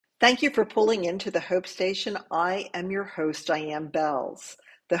Thank you for pulling into the Hope Station. I am your host, Diane Bells.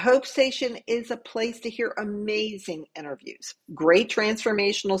 The Hope Station is a place to hear amazing interviews, great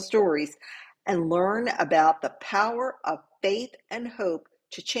transformational stories, and learn about the power of faith and hope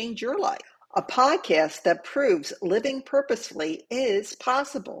to change your life. A podcast that proves living purposefully is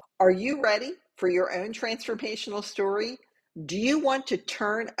possible. Are you ready for your own transformational story? Do you want to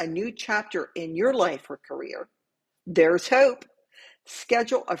turn a new chapter in your life or career? There's hope.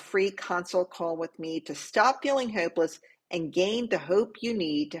 Schedule a free consult call with me to stop feeling hopeless and gain the hope you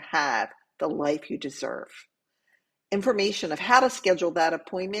need to have the life you deserve. Information of how to schedule that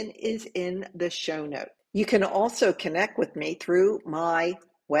appointment is in the show note. You can also connect with me through my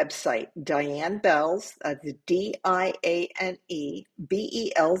website, Diane Bells, that's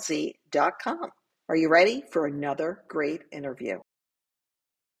DianeBelz.com. Are you ready for another great interview?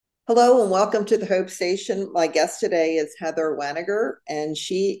 Hello and welcome to the Hope Station. My guest today is Heather Waniger, and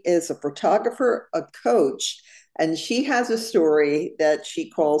she is a photographer, a coach, and she has a story that she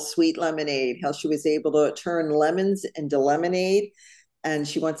calls Sweet Lemonade, how she was able to turn lemons into lemonade, and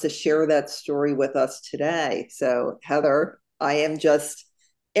she wants to share that story with us today. So, Heather, I am just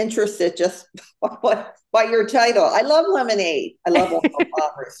interested just by your title. I love lemonade. I love all the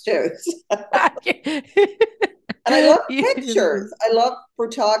flowers too. And I love pictures. I love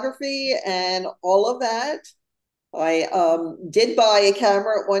photography and all of that. I did buy a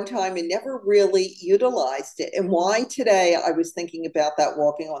camera at one time and never really utilized it. And why today I was thinking about that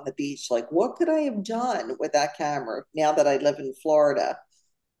walking on the beach, like what could I have done with that camera now that I live in Florida?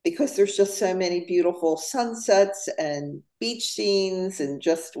 Because there's just so many beautiful sunsets and beach scenes and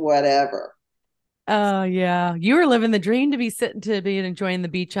just whatever. Oh yeah, you were living the dream to be enjoying the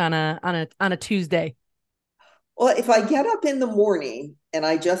beach on a Tuesday. Well, if I get up in the morning and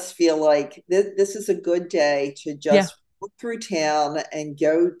I just feel like this is a good day to Yeah, just walk through town and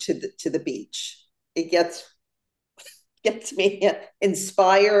go to the beach, it gets me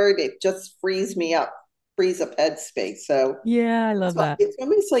inspired. It just frees up headspace. So yeah, I that's love why that. it's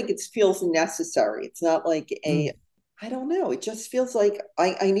almost like it feels necessary. It's not like Mm, I don't know. It just feels like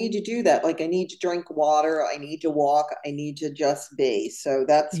I need to do that. Like I need to drink water. I need to walk. I need to just be. So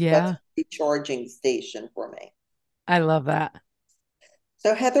that's yeah, a recharging station for me. I love that.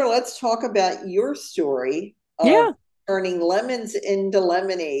 So, Heather, let's talk about your story of Yeah, turning lemons into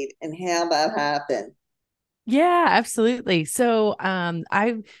lemonade and how that happened. yeah, absolutely. So,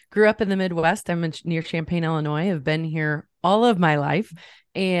 I grew up in the Midwest. Near Champaign, Illinois. I've been here all of my life.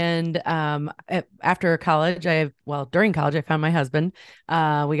 And after college, during college, I found my husband.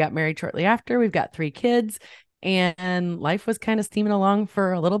 We got married shortly after. We've got three kids, and life was kind of steaming along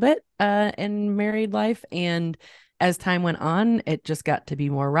for a little bit in married life. And as time went on, it just got to be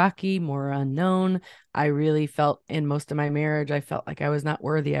more rocky, more unknown. I really felt in most of my marriage, I felt like I was not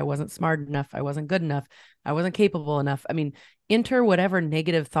worthy. I wasn't smart enough. I wasn't good enough. I wasn't capable enough. I mean, enter whatever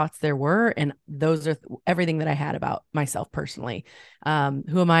negative thoughts there were. And those are everything that I had about myself personally. Who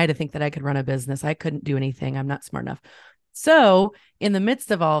am I to think that I could run a business? I couldn't do anything. I'm not smart enough. So, in the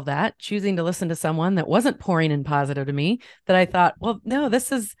midst of all of that, choosing to listen to someone that wasn't pouring in positive to me, that I thought, well, no,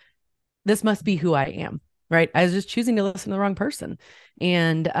 this must be who I am. Right. I was just choosing to listen to the wrong person.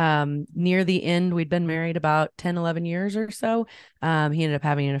 And near the end, we'd been married about 10, 11 years or so. He ended up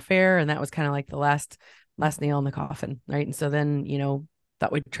having an affair, and that was kind of like the last nail in the coffin. Right. And so then,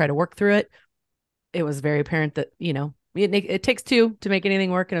 thought we'd try to work through it. It was very apparent that, it takes two to make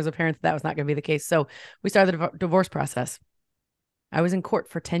anything work. And as a parent, that was not going to be the case. So we started the divorce process. I was in court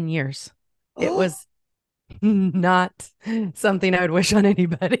for 10 years. It Oh, was not something I would wish on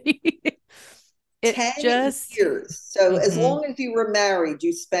anybody. It 10 just, years. So, as mhm. long as you were married,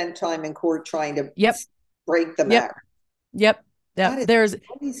 you spent time in court trying to Yep, break the yep, marriage. yep, yep. That is There's,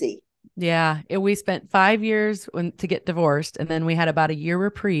 crazy. we spent 5 years to get divorced, and then we had about a year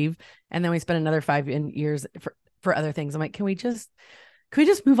reprieve, and then we spent another years for other things. I'm like, can we just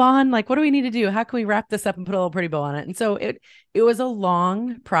move on? Like, what do we need to do? How can we wrap this up and put a little pretty bow on it? And so it was a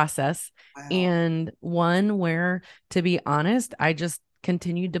long process, Wow. and one where, to be honest, I just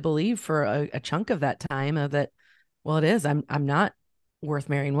continued to believe for a chunk of that time of that, well, it is. I'm not worth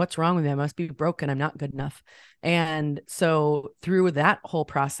marrying. What's wrong with me? I must be broken. I'm not good enough. And so through that whole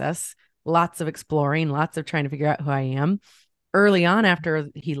process, lots of exploring, lots of trying to figure out who I am. Early on after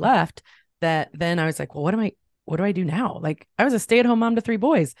he left, that then I was like, well, what do I do now? Like, I was a stay-at-home mom to three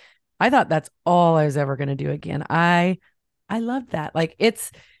boys. I thought that's all I was ever going to do again. I loved that. Like,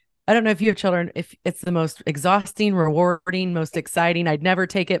 I don't know if you have children, if it's the most exhausting, rewarding, most exciting. I'd never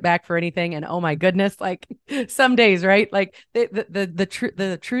take it back for anything. And oh my goodness, like some days, right? Like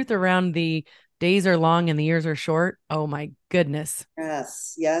the truth around days are long and the years are short. Oh my goodness.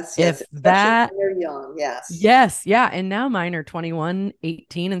 Yes, yes, yes. If Especially that, when they're young. Yes. yes, yeah. And now mine are 21,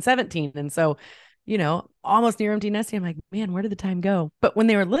 18, and 17. And so, almost near empty nesting. I'm like, man, where did the time go? But when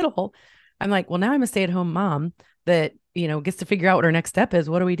they were little, I'm like, well, now I'm a stay-at-home mom that, gets to figure out what her next step is.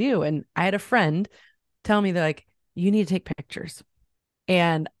 What do we do? And I had a friend tell me that like, you need to take pictures.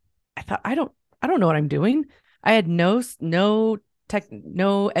 And I thought, I don't know what I'm doing. I had no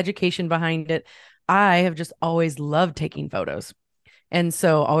education behind it. I have just always loved taking photos. And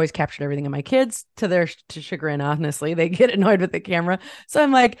so always captured everything of my kids to their chagrin. Honestly, they get annoyed with the camera. So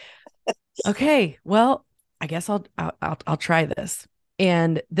I'm like, okay, well, I guess I'll try this.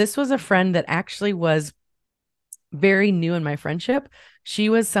 And this was a friend that actually was very new in my friendship. She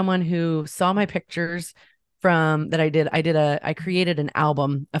was someone who saw my pictures from that I did. I created an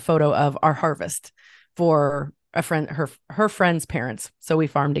album, a photo of our harvest for a friend, her friend's parents. So we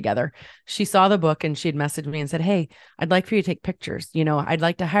farmed together. She saw the book and she'd messaged me and said, "Hey, I'd like for you to take pictures. I'd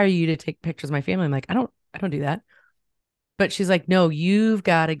like to hire you to take pictures of my family." I'm like, I don't do that. But she's like, "No, you've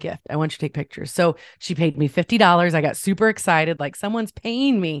got a gift. I want you to take pictures." So she paid me $50. I got super excited, like someone's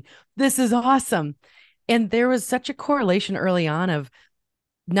paying me. This is awesome. And there was such a correlation early on of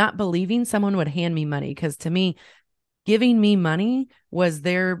not believing someone would hand me money. Because to me, giving me money was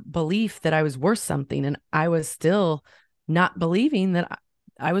their belief that I was worth something. And I was still not believing that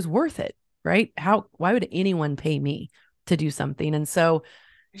I was worth it. Right. Why would anyone pay me to do something? And so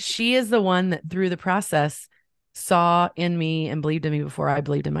she is the one that through the process saw in me and believed in me before I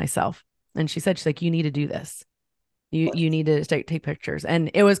believed in myself. And she's like, you need to do this. You need to take pictures. And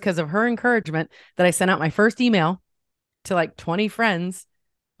it was because of her encouragement that I sent out my first email to like 20 friends.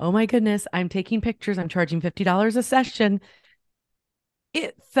 Oh my goodness, I'm taking pictures. I'm charging $50 a session.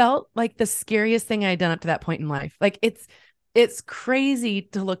 It felt like the scariest thing I had done up to that point in life. Like it's crazy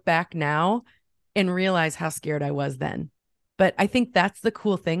to look back now and realize how scared I was then. But I think that's the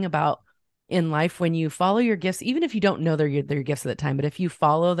cool thing about in life when you follow your gifts, even if you don't know they're your gifts at the time, but if you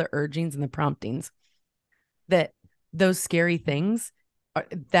follow the urgings and the promptings, that those scary things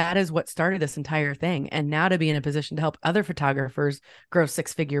that is what started this entire thing. And now to be in a position to help other photographers grow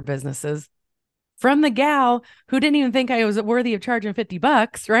six-figure businesses from the gal who didn't even think I was worthy of charging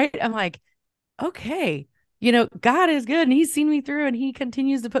 $50, right? I'm like, okay, God is good and he's seen me through and he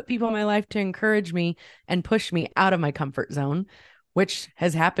continues to put people in my life to encourage me and push me out of my comfort zone, which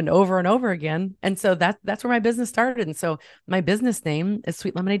has happened over and over again. And so that's where my business started. And so my business name is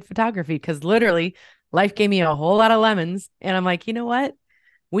Sweet Lemonade Photography because literally life gave me a whole lot of lemons. And I'm like, you know what?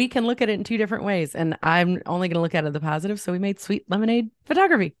 We can look at it in two different ways. And I'm only going to look at it the positive. So we made Sweet Lemonade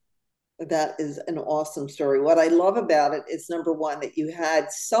Photography. That is an awesome story. What I love about it is number one, that you had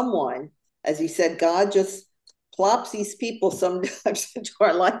someone, as you said, God just plops these people sometimes into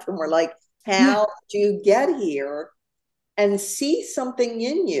our life, and we're like, Yeah. how do you get here? And see something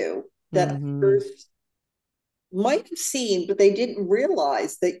in you that Mm-hmm. others might have seen, but they didn't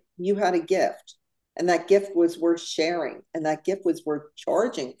realize that you had a gift. And that gift was worth sharing, and that gift was worth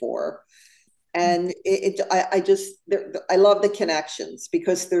charging for. And I just, I love the connections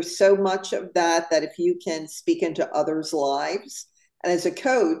because there's so much of that if you can speak into others' lives. And as a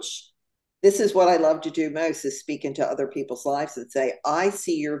coach, this is what I love to do most, is speak into other people's lives and say, I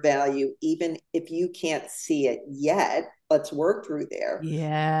see your value, even if you can't see it yet. Let's work through there. But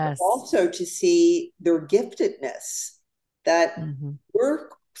Yes. also to see their giftedness, that Mm-hmm. we're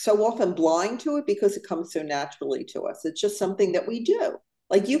so often blind to it because it comes so naturally to us. It's just something that we do.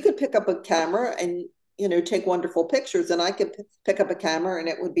 Like you could pick up a camera and take wonderful pictures, and I could pick up a camera and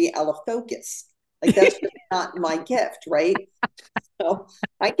it would be out of focus. Like that's just not my gift, right? So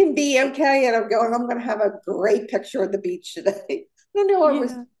I can be okay, and I'm going to have a great picture of the beach today. I don't know. I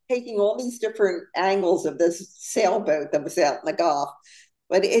was Yeah. taking all these different angles of this sailboat that was out in the Gulf,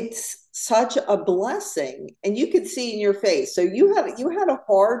 but it's such a blessing, and you could see in your face. So you had a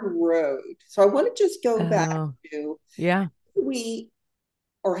hard road. So I want to just go back Oh, to yeah. we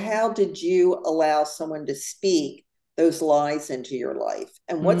or how did you allow someone to speak those lies into your life,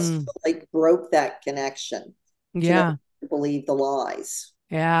 and what's Mm, like broke that connection to know yeah. to believe the lies.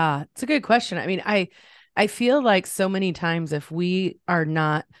 Yeah. It's a good question. I mean, I feel like so many times if we are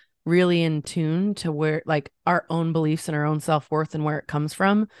not really in tune to where like our own beliefs and our own self-worth and where it comes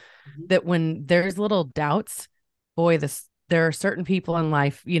from, Mhm. that when there's little doubts, boy, there are certain people in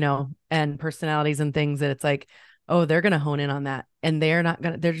life, and personalities and things that it's like, oh, they're gonna hone in on that. And they're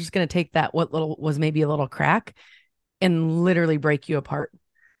just gonna take that what little was maybe a little crack and literally break you apart.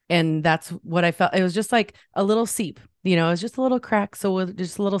 And that's what I felt. It was just like a little seep, it was just a little crack. So with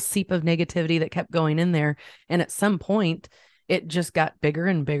just a little seep of negativity that kept going in there. And at some point, it just got bigger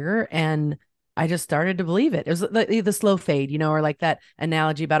and bigger. And I just started to believe it. It was the slow fade, or like that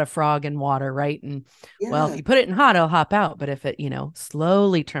analogy about a frog in water, right? And well, if Yeah. you put it in hot, it'll hop out. But if it,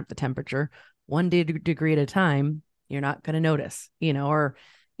 slowly turn up the temperature 1 degree at a time, you're not going to notice, or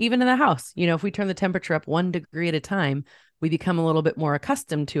even in the house, if we turn the temperature up 1 degree at a time, we become a little bit more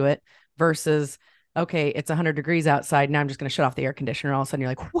accustomed to it versus, okay, it's 100 degrees outside. Now I'm just going to shut off the air conditioner. All of a sudden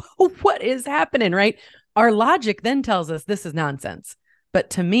you're like, whoa, what is happening? Right. Our logic then tells us this is nonsense. But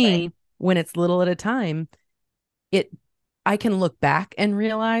to Right. me, when it's little at a time, it I can look back and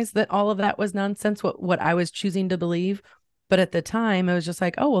realize that all of that was nonsense, what I was choosing to believe. But at the time, I was just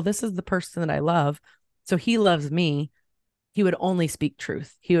like, oh, well, this is the person that I love. So he loves me. He would only speak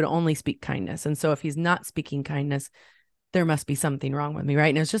truth. He would only speak kindness. And so if he's not speaking kindness, there must be something wrong with me. Right.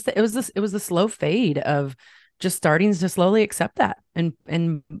 And it's just, it was the slow fade of just starting to slowly accept that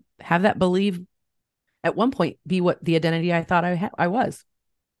and have that believe at one point be what the identity I thought I was.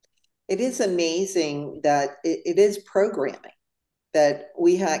 It is amazing that it is programming that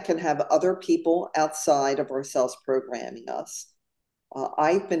can have other people outside of ourselves programming us.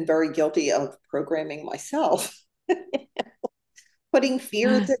 I've been very guilty of programming myself, putting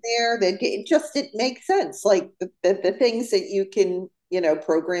fears in there that it makes sense, like the things that you can,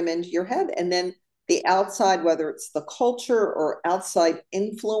 program into your head. And then the outside, whether it's the culture or outside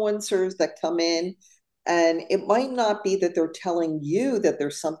influencers that come in, and it might not be that they're telling you that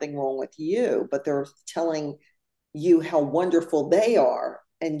there's something wrong with you, but they're telling you how wonderful they are,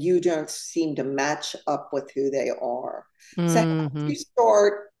 and you don't seem to match up with who they are. So how do Mm-hmm. you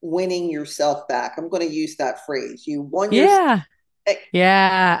start winning yourself back? I'm going to use that phrase. You won yourself Yeah. back.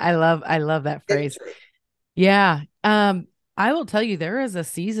 Yeah, I love that phrase. Victory. Yeah. I will tell you there is a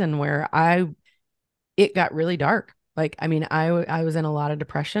season where it got really dark. Like I mean, I was in a lot of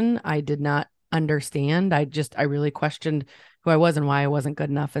depression. I did not understand. I really questioned who I was and why I wasn't good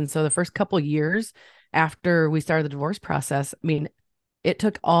enough. And so the first couple years after we started the divorce process, I mean, it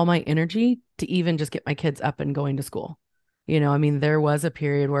took all my energy to even just get my kids up and going to school. I mean, there was a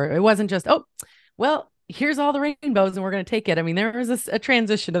period where it wasn't just, oh, well, here's all the rainbows and we're going to take it. I mean, there was a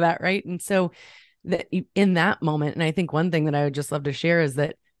transition to that, right? And so that in that moment, and I think one thing that I would just love to share is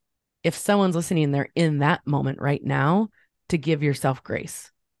that if someone's listening and they're in that moment right now, to give yourself grace,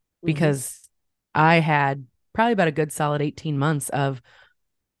 Mm-hmm. because I had probably about a good solid 18 months of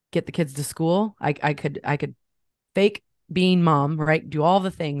get the kids to school. I could fake being mom, right? Do all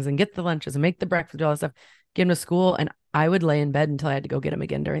the things and get the lunches and make the breakfast, do all that stuff, get them to school. And I would lay in bed until I had to go get them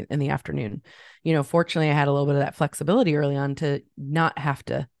again during in the afternoon. Fortunately, I had a little bit of that flexibility early on to not have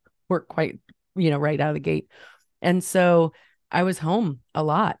to work quite, right out of the gate. And so I was home a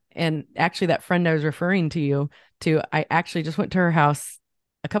lot. And actually, that friend I was referring to you to, I actually just went to her house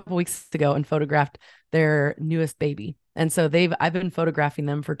a couple weeks ago and photographed their newest baby. And so I've been photographing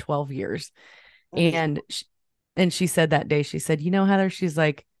them for 12 years. That is And she said that day, she said, Heather, she's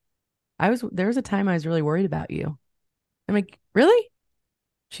like, there was a time I was really worried about you. I'm like, really?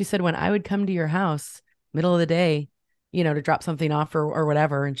 She said, when I would come to your house middle of the day, to drop something off or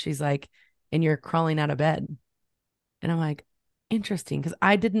whatever. And she's like, and you're crawling out of bed. And I'm like, interesting. Cause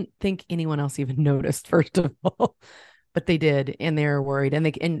I didn't think anyone else even noticed, first of all, but they did. And they were worried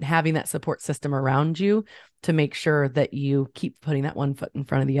and having that support system around you to make sure that you keep putting that one foot in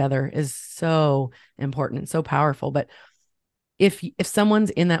front of the other is so important and so powerful. But if someone's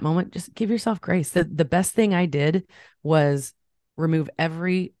in that moment, just give yourself grace. The best thing I did was remove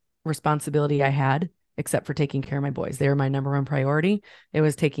every responsibility I had except for taking care of my boys. They were my number one priority. It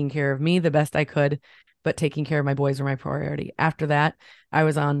was taking care of me the best I could, but taking care of my boys were my priority. After that, I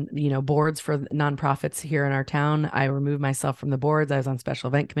was on, boards for nonprofits here in our town. I removed myself from the boards. I was on special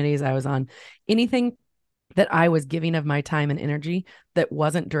event committees. I was on anything that I was giving of my time and energy that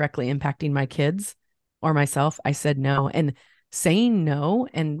wasn't directly impacting my kids or myself. I said no. And saying no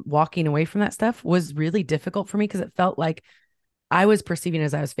and walking away from that stuff was really difficult for me because it felt like I was perceiving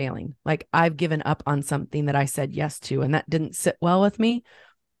as I was failing. Like I've given up on something that I said yes to, and that didn't sit well with me.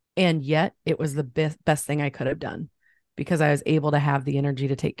 And yet it was the best thing I could have done because I was able to have the energy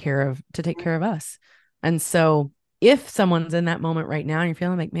to take care of us. And so if someone's in that moment right now and you're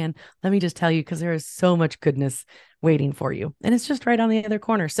feeling like, man, let me just tell you, because there is so much goodness waiting for you. And it's just right on the other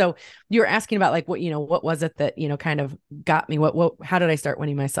corner. So you were asking about like what was it that, kind of got me? How did I start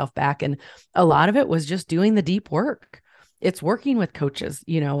winning myself back? And a lot of it was just doing the deep work. It's working with coaches,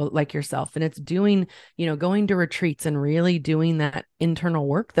 like yourself, and it's doing, going to retreats and really doing that internal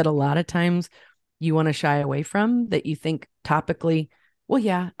work that a lot of times you want to shy away from, that you think topically, well,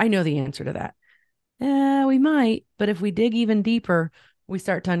 yeah, I know the answer to that. We might, but if we dig even deeper, we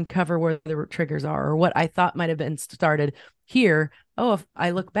start to uncover where the triggers are or what I thought might have been started here oh, if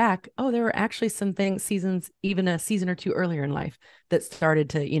I look back, oh, there were actually some things, seasons, even a season or two earlier in life that started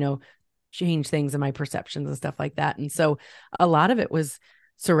to, change things in my perceptions and stuff like that. And so a lot of it was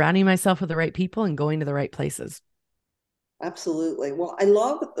surrounding myself with the right people and going to the right places. Absolutely. Well, I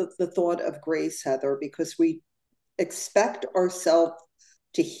love the thought of grace, Heather, because we expect ourselves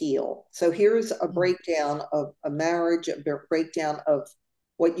to heal. So here's a breakdown of a marriage, a breakdown of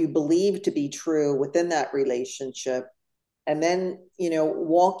what you believe to be true within that relationship. And then,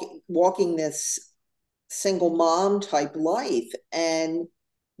 walking this single mom type life. And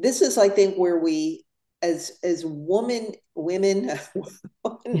this is, I think, where we as women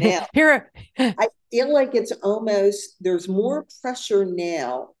now, Here, I feel like it's almost there's more pressure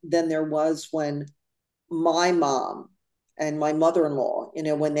now than there was when my mom and my mother-in-law,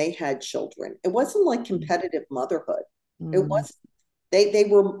 when they had children. It wasn't like competitive motherhood. It mm, was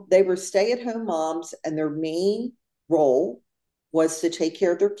they were stay-at-home moms, and their main role was to take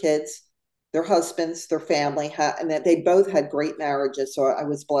care of their kids, their husbands, their family, and that they both had great marriages. So I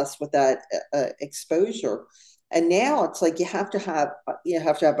was blessed with that exposure. And now it's like you have to have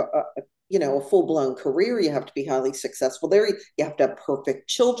a full-blown career. You have to be highly successful there. You have to have perfect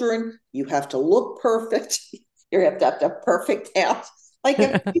children. You have to look perfect. You have to have perfect house. Like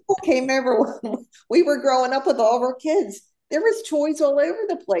if people came over when we were growing up with all of our kids, there was toys all over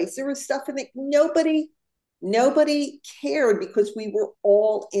the place. There was stuff in it. Nobody cared because we were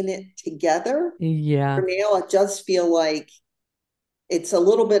all in it together. yeah. For now, I just feel like it's a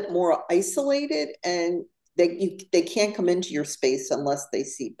little bit more isolated, and they can't come into your space unless they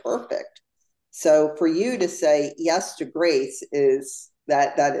see perfect. So for you to say yes to grace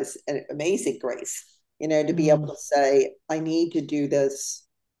that is an amazing grace. To be able Mm, to say, I need to do this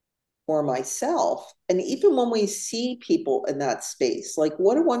for myself. And even when we see people in that space, like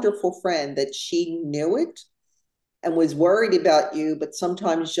what a wonderful friend that she knew it and was worried about you, but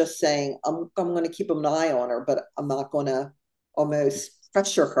sometimes just saying, I'm going to keep an eye on her, but I'm not going to almost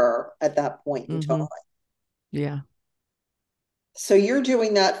pressure her at that point in time. mm-hmm. Yeah. So you're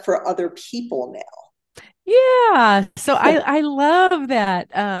doing that for other people Yeah. So I now. I love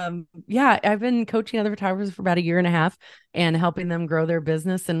that. Yeah, I've been coaching other photographers for about a year and a half and helping them grow their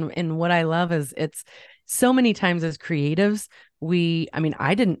business. And what I love is it's so many times as creatives, I mean,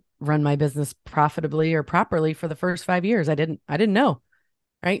 I didn't run my business profitably or properly for the first 5 years. I didn't know.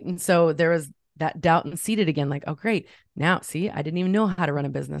 Right. And so there was that doubt and seated again, like, oh, great. Now, see, I didn't even know how to run a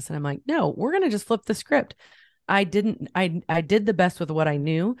business. And I'm like, no, we're going to just flip the script. I did the best with what I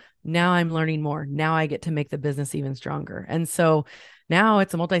knew. Now I'm learning more. Now I get to make the business even stronger. And so now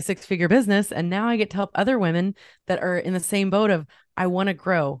it's a multi six figure business. And now I get to help other women that are in the same boat of, I want to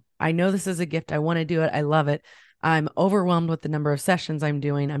grow. I know this is a gift. I want to do it. I love it. I'm overwhelmed with the number of sessions I'm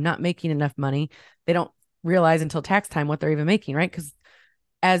doing. I'm not making enough money. They don't realize until tax time what they're even making, right? Because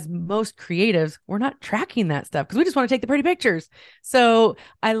as most creatives, we're not tracking that stuff because we just want to take the pretty pictures. So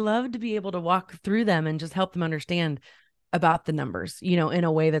I love to be able to walk through them and just help them understand about the numbers, in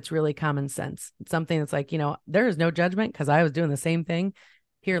a way that's really common sense. Something that's like, there is no judgment because I was doing the same thing.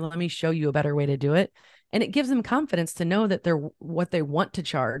 Here, let me show you a better way to do it. And it gives them confidence to know that they're what they want to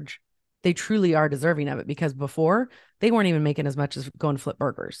charge. They truly are deserving of it because before they weren't even making as much as going to flip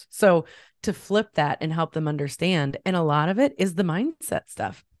burgers. So to flip that and help them understand. And a lot of it is the mindset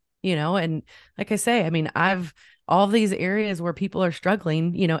stuff, and like I say, I mean, I've all these areas where people are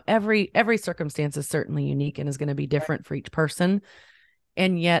struggling, every circumstance is certainly unique and is going to be different for each person.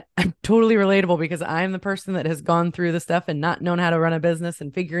 And yet I'm totally relatable because I'm the person that has gone through the stuff and not known how to run a business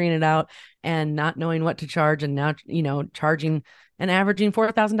and figuring it out and not knowing what to charge. And now, charging and averaging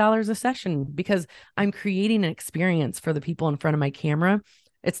 $4,000 a session because I'm creating an experience for the people in front of my camera.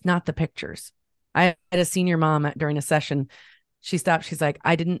 It's not the pictures. I had a senior mom during a session. She stopped. She's like,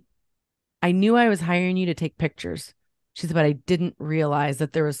 I knew I was hiring you to take pictures. She said, but I didn't realize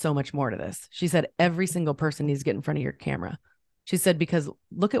that there was so much more to this. She said, every single person needs to get in front of your camera. She said, because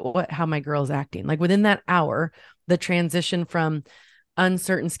look at how my girl's acting. Like within that hour, the transition from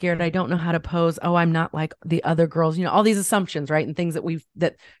uncertain, scared, I don't know how to pose. Oh, I'm not like the other girls, all these assumptions, right? And things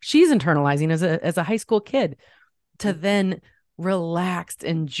that she's internalizing as a high school kid to now. then relaxed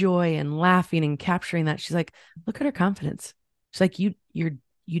and joy and laughing and capturing that. She's like, look at her confidence. She's like, you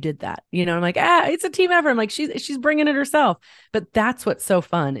did that. I'm like, it's a team effort. I'm like, she's bringing it herself. But that's what's so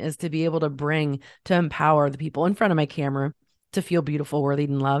fun is to be able to empower the people in front of my camera to feel beautiful, worthy,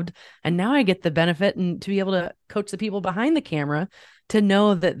 and loved. And now I get the benefit and to be able to coach the people behind the camera to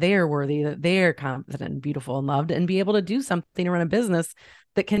know that they are worthy, that they are confident and beautiful and loved, and be able to do something to run a business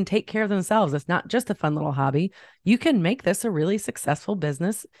that can take care of themselves. It's not just a fun little hobby. You can make this a really successful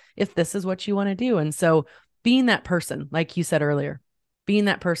business if this is what you want to do. And so being that person, like you said earlier, being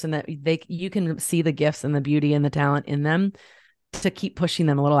that person that you can see the gifts and the beauty and the talent in them to keep pushing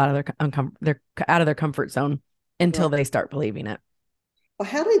them a little out of their out of their comfort zone until Right. they start believing it. Well,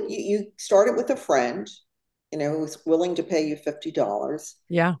 how did you started with a friend, who was willing to pay you $50.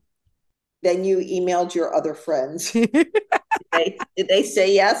 Yeah. Then you emailed your other friends. Did they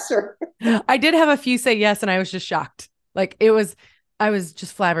say yes or I did have a few say yes, and I was just shocked. Like I was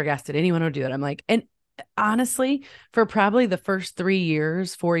just flabbergasted. Anyone would do it. I'm like, and honestly, for probably the first 3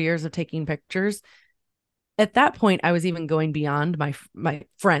 years, 4 years of taking pictures, at that point, I was even going beyond my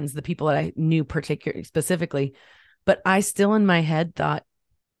friends, the people that I knew particularly specifically. But I still in my head thought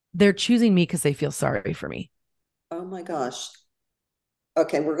they're choosing me because they feel sorry for me. oh my gosh.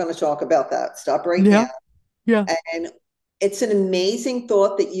 Okay, we're going to talk about that. Stop right now. Yeah. Yeah. And it's an amazing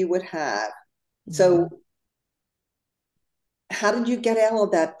thought that you would have. So, Mhm. how did you get out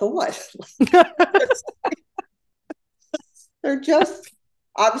of that thought? They're just,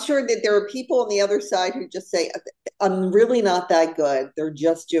 I'm sure that there are people on the other side who just say, I'm really not that good. They're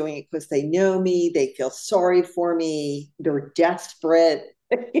just doing it because they know me. They feel sorry for me. They're desperate.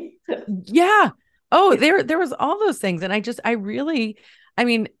 Yeah. Oh, there was all those things. And I really, I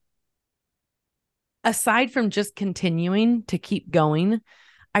mean, aside from just continuing to keep going,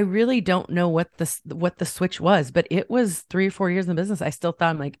 I really don't know what the switch was, but it was 3 or 4 years in the business. I still thought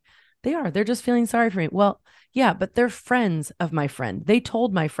I'm like, they're just feeling sorry for me. Well, yeah, but they're friends of my friend. They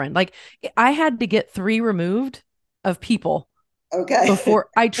told my friend, like I had to get three removed of people Okay. before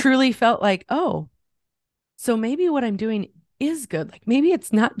I truly felt like, oh, so maybe what I'm doing is good. Like maybe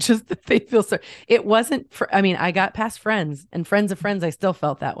it's not just that they feel sorry. It wasn't for, I mean, I got past friends and friends of friends. I still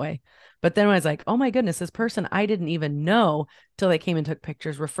felt that way. But then I was like, oh my goodness, this person I didn't even know till they came and took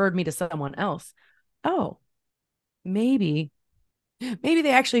pictures, referred me to someone else. Oh, maybe, maybe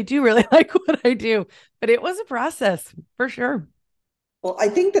they actually do really like what I do. But it was a process for sure. Well, I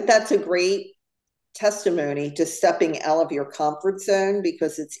think that that's a great testimony to stepping out of your comfort zone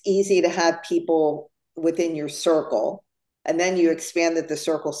because it's easy to have people within your circle. And then you expanded the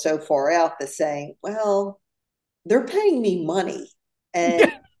circle so far out that saying, well, they're paying me money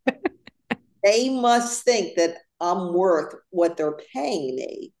and they must think that I'm worth what they're paying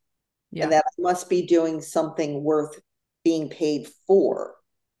me and Yeah. that I must be doing something worth being paid for.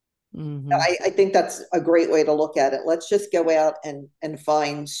 Mm-hmm. I think that's a great way to look at it. Let's just go out and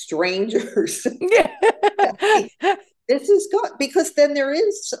find strangers. Yeah. This is good because then there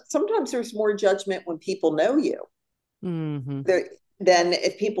is sometimes there's more judgment when people know you. Mm-hmm. There, then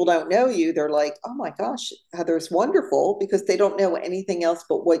if people don't know you, they're like, oh my gosh, Heather's wonderful because they don't know anything else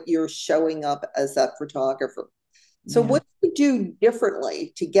but what you're showing up as that photographer. So Yeah. what do you do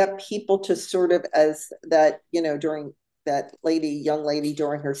differently to get people to sort of as that, during that young lady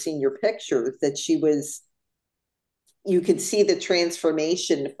during her senior pictures that she was you could see the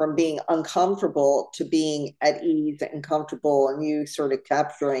transformation from being uncomfortable to being at ease and comfortable and you sort of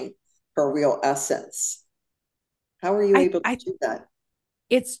capturing her real essence. How are you able to I do that?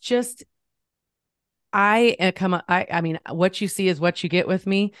 it's just I mean, what you see is what you get with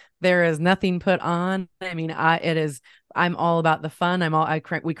me. There is nothing put on. I mean, I'm all about the fun.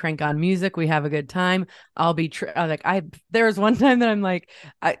 We crank on music. We have a good time. There was one time that I'm like,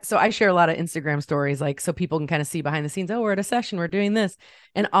 so I share a lot of Instagram stories, like, so people can kind of see behind the scenes. Oh, we're at a session, we're doing this.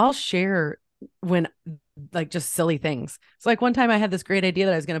 And I'll share when like just silly things. So like one time I had this great idea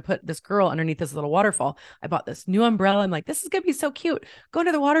that I was going to put this girl underneath this little waterfall. I bought this new umbrella. I'm like, this is going to be so cute. Go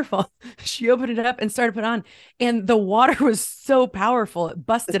to the waterfall. She opened it up and started put on, and the water was so powerful it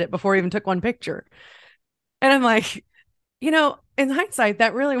busted it before I even took one picture. And I'm like, in hindsight,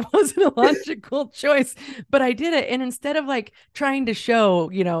 that really wasn't a logical choice, but I did it. And instead of like trying to show,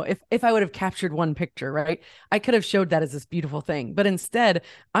 if I would have captured one picture, right, I could have showed that as this beautiful thing. But instead,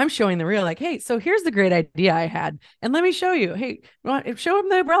 I'm showing the real, like, hey, so here's the great idea I had. And let me show you, hey, show them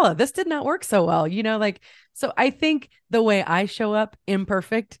the umbrella. This did not work so well, like, so I think the way I show up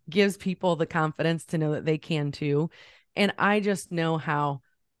imperfect gives people the confidence to know that they can too. And I just know how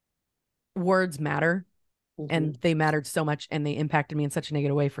words matter, Mm-hmm. and they mattered so much and they impacted me in such a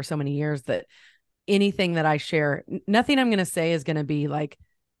negative way for so many years that anything that I share, nothing I'm going to say is going to be like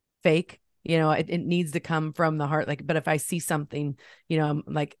fake. It needs to come from the heart. Like, but if I see something,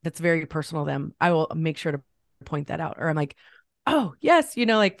 like that's very personal to them, I will make sure to point that out. Or I'm like, oh yes,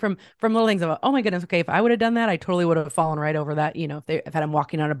 like from little things about, oh my goodness, okay, if I would have done that, I totally would have fallen right over that. If I'm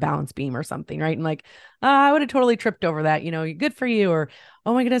walking on a balance beam or something, right? And like, I would have totally tripped over that. Good for you. Or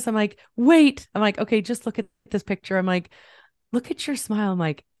oh my goodness, I'm like, wait, I'm like, okay, just look at this picture. I'm like, look at your smile. I'm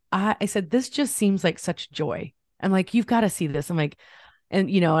like, I said, this just seems like such joy. I'm like, you've got to see this. I'm like,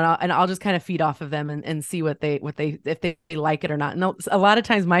 and I'll just kind of feed off of them and see if they like it or not. And a lot of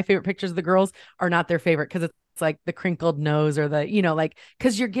times my favorite pictures of the girls are not their favorite because it's like the crinkled nose or the, like,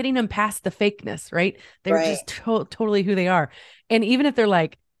 because you're getting them past the fakeness, right? They're Right. just totally who they are. And even if they're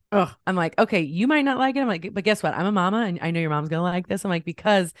like, oh, I'm like, okay, you might not like it. I'm like, but guess what? I'm a mama and I know your mom's gonna like this. I'm like,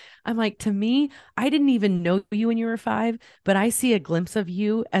 because I'm like, to me, I didn't even know you when you were 5, but I see a glimpse of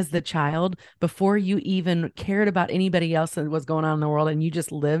you as the child before you even cared about anybody else and what's going on in the world. And you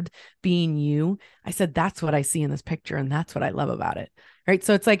just lived being you. I said, that's what I see in this picture. And that's what I love about it. Right.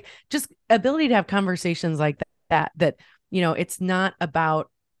 So it's like just ability to have conversations like that, it's not about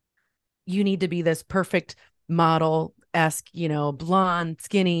you need to be this perfect model esque, blonde,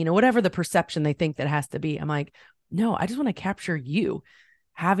 skinny, whatever the perception they think that has to be. I'm like, no, I just want to capture you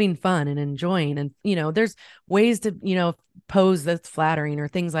having fun and enjoying. And, there's ways to, pose that's flattering or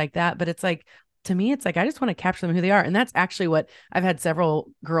things like that. But it's like, to me, it's like, I just want to capture them who they are. And that's actually what I've had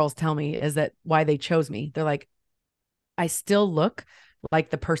several girls tell me is that why they chose me. They're like, I still look like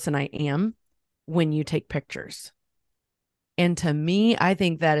the person I am when you take pictures. And to me, I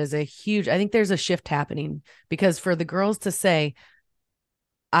think that is I think there's a shift happening because for the girls to say,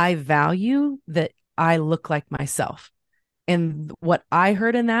 I value that I look like myself. And what I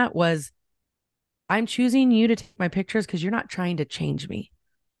heard in that was, I'm choosing you to take my pictures because you're not trying to change me.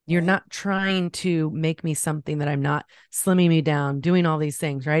 You're Right. not trying to make me something that I'm not, slimming me down, doing all these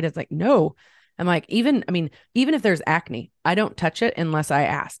things, right? It's like, no. I'm like, even if there's acne, I don't touch it unless I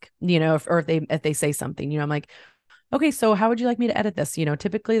ask, or if they say something, I'm like, okay, so how would you like me to edit this?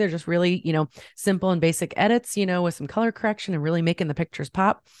 Typically they're just really, simple and basic edits, with some color correction and really making the pictures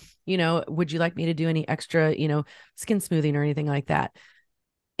pop. Would you like me to do any extra, skin smoothing or anything like that?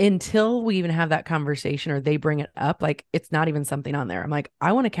 Until we even have that conversation or they bring it up, like it's not even something on there. I'm like,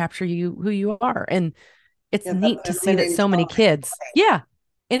 I want to capture you, who you are. And it's Yeah, that neat to see moment that in so many time. kids, yeah.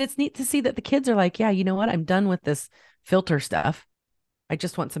 And it's neat to see that the kids are like, yeah, you know what? I'm done with this filter stuff. I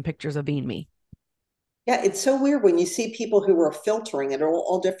just want some pictures of being me. Yeah, it's so weird when you see people who are filtering at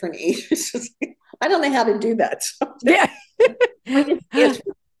all different ages. I don't know how to do that. Yeah. It's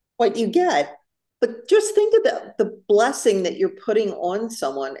what you get. But just think of the blessing that you're putting on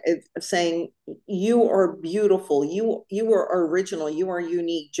someone of saying you are beautiful, you are original, you are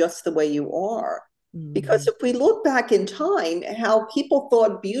unique just the way you are. Because Mhm. if we look back in time, how people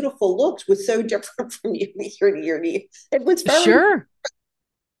thought beautiful looks was so different from year to year to year. It was very Sure.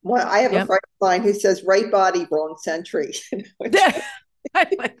 well. I have a Yep. friend of mine who says right body, wrong century. I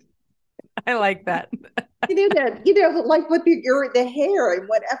like I like that. Like with the hair and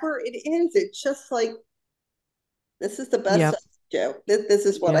whatever it is, it's just like this is the best Yep. Joe. This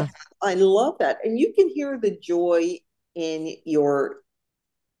is what I Yeah. have. I love that, and you can hear the joy in your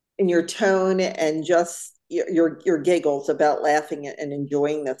tone and just your giggles about laughing and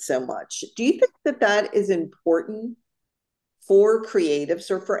enjoying that so much. Do you think that that is important for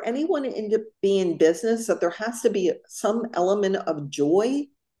creatives or for anyone into being business that there has to be some element of joy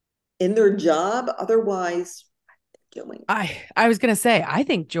in their job? Otherwise, doing I was going to say I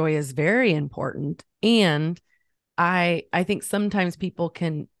think joy is very important, and I think sometimes people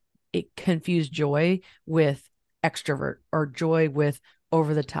can confuse joy with extrovert or joy with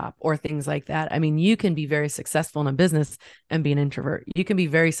over the top or things like that. I mean, you can be very successful in a business and be an introvert. You can be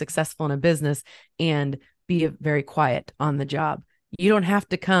very successful in a business and be very quiet on the job. You don't have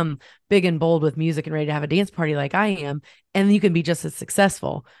to come big and bold with music and ready to have a dance party like I am, and you can be just as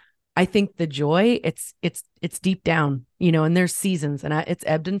successful. I think the joy, it's deep down, and there's seasons, and it's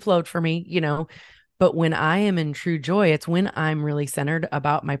ebbed and flowed for me, but when I am in true joy, it's when I'm really centered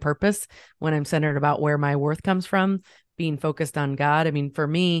about my purpose, when I'm centered about where my worth comes from, being focused on God. I mean, for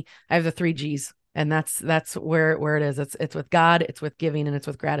me, I have the 3 G's, and that's where it is. It's with God, it's with giving, and it's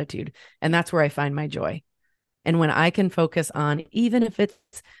with gratitude. And that's where I find my joy. And when I can focus on, even if it's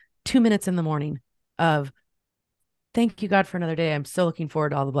 2 minutes in the morning of thank you, God, for another day. I'm so looking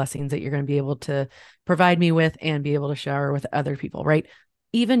forward to all the blessings that you're going to be able to provide me with and be able to share with other people, right?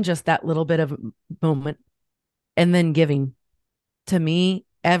 Even just that little bit of moment and then giving. To me,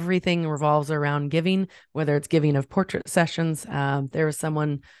 everything revolves around giving, whether it's giving of portrait sessions. There was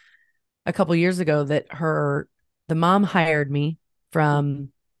someone a couple years ago that the mom hired me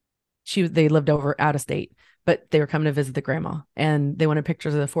from, they lived over out of state, but they were coming to visit the grandma and they wanted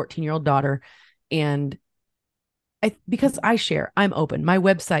pictures of the 14-year-old daughter. And because I share, I'm open. My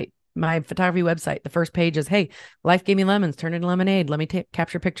website, my photography website, the first page is, hey, life gave me lemons, turn it into lemonade. Let me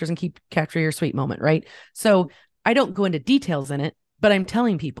capture pictures and capture your sweet moment. Right. So I don't go into details in it, but I'm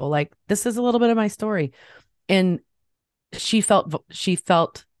telling people like, this is a little bit of my story. And she felt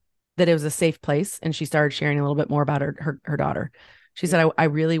that it was a safe place. And she started sharing a little bit more about her daughter. She said, I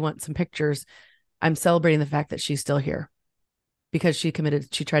really want some pictures. I'm celebrating the fact that she's still here because she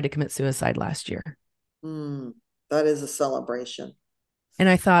tried to commit suicide last year. Mm, that is a celebration. And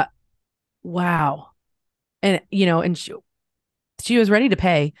I thought, wow. And, and she was ready to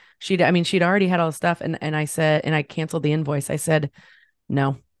pay. She'd already had all the stuff. And I said, and I canceled the invoice. I said,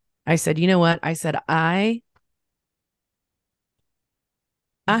 no. I said, you know what? I said, I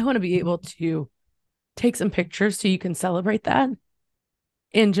want to be able to take some pictures so you can celebrate that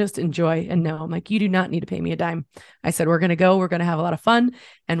and just enjoy. And no, I'm like, you do not need to pay me a dime. I said, we're going to have a lot of fun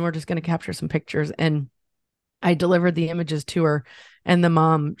and we're just going to capture some pictures. And I delivered the images to her. And the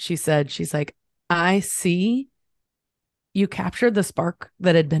mom, she's like, I see you captured the spark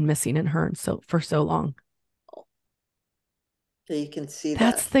that had been missing in her for so long. So you can see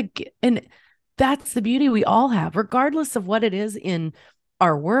that. That's the beauty we all have, regardless of what it is in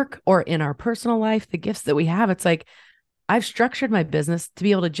our work or in our personal life, the gifts that we have. It's like, I've structured my business to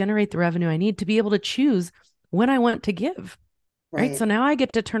be able to generate the revenue I need to be able to choose when I want to give. Right. Right. So now I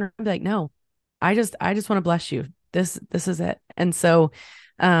get to turn around and be like, no, I just want to bless you. This is it. And so,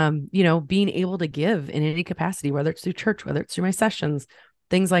 being able to give in any capacity, whether it's through church, whether it's through my sessions,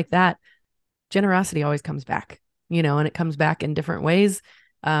 things like that, generosity always comes back, and it comes back in different ways.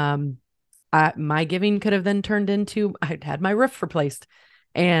 Um, my giving could have then turned into, I'd had my roof replaced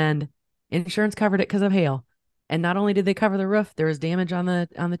and insurance covered it because of hail. And not only did they cover the roof, there was damage on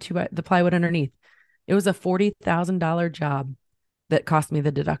the plywood underneath. It was a $40,000 job that cost me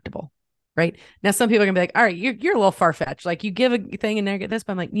the deductible. Right now, some people are gonna be like, "All right, you're a little far fetched. Like you give a thing and then get this."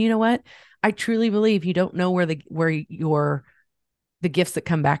 But I'm like, you know what? I truly believe you don't know where the gifts that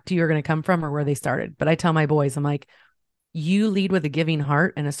come back to you are going to come from or where they started. But I tell my boys, I'm like, you lead with a giving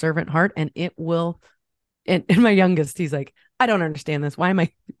heart and a servant heart, and it will. And my youngest, he's like, I don't understand this. Why am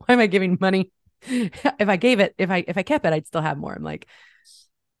I giving money? If I kept it, I'd still have more. I'm like,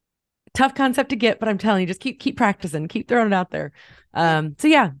 tough concept to get, but I'm telling you, just keep practicing, keep throwing it out there. So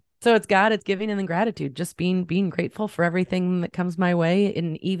yeah, so it's God, it's giving, and then gratitude, just being grateful for everything that comes my way,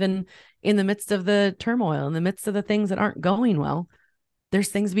 and even in the midst of the turmoil, in the midst of the things that aren't going well, there's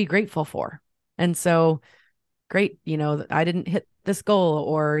things to be grateful for. And so great, I didn't hit this goal,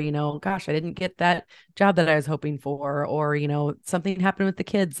 or, gosh, I didn't get that job that I was hoping for, or, something happened with the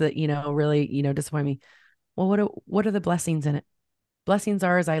kids that, really, disappoint me. Well, what are the blessings in it? Blessings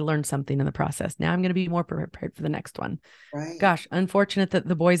are, as I learned something in the process. Now I'm going to be more prepared for the next one. Right. Gosh, unfortunate that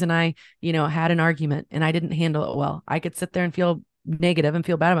the boys and I, had an argument and I didn't handle it well. I could sit there and feel negative and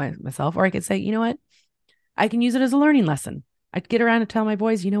feel bad about myself, or I could say, you know what? I can use it as a learning lesson. I'd get around and tell my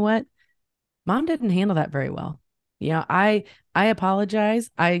boys, you know what? Mom didn't handle that very well. I apologize.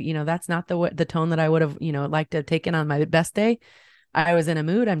 That's not the tone that I would have, liked to have taken on my best day. I was in a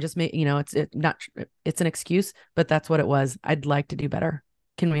mood. I'm just it's an excuse, but that's what it was. I'd like to do better.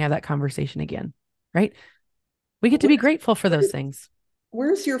 Can we have that conversation again? Right? We get to be Where's, grateful for those things.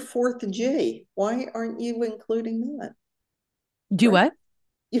 where's your fourth J? Why aren't you including that? Do Where's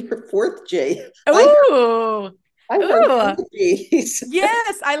what? your fourth J? Ooh, I heard ooh, four J's.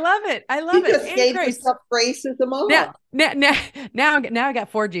 yes, I love it. I love You it. just And gave grace. yourself grace as a Now, mom. now, now, now I got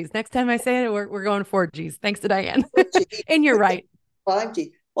 4 G's. Next time I say it, we're going 4 G's. Thanks to Diane. Four G, And you're right.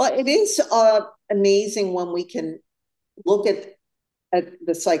 5G. Well, it is amazing when we can look at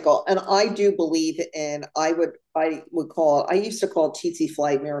the cycle. And I do believe in, I used to call it TC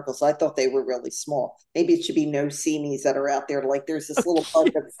flight miracles. I thought they were really small. Maybe it should be no see me's that are out there. Like there's this little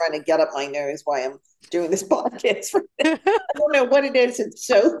bug that's trying to get up my nose while I'm doing this podcast. I don't know what it is. It's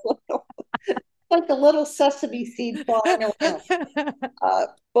so little, like a little sesame seed flying around.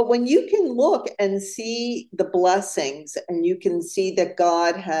 But when you can look and see the blessings and you can see that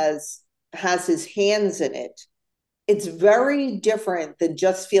God has his hands in it, it's very different than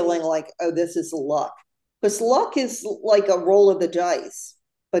just feeling like, oh, this is luck. Because luck is like a roll of the dice.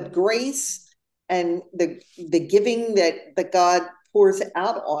 But grace and the giving that God pours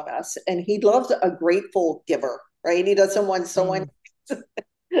out on us, and he loves a grateful giver, right? He doesn't want someone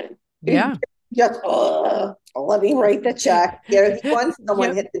Mm, who yeah. just, oh, let me write the check. He wants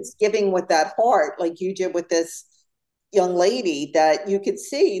someone Yep. that's giving with that heart, like you did with this young lady, that you could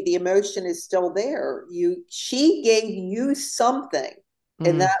see the emotion is still there. She gave you something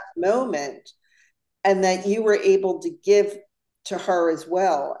in Mm, that moment, and that you were able to give to her as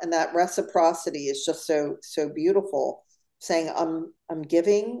well. And that reciprocity is just so beautiful. Saying, I'm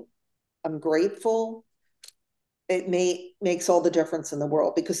giving, I'm grateful. Makes all the difference in the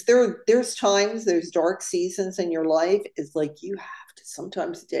world, because there's times, there's dark seasons in your life. Is like you have to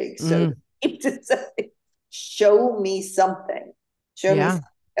sometimes dig so mm, deep to say, show me something, show me yeah. something.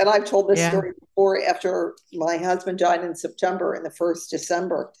 And I've told this Yeah. story before, after my husband died in September, in the first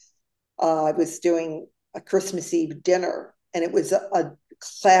December, I was doing a Christmas Eve dinner, and it was a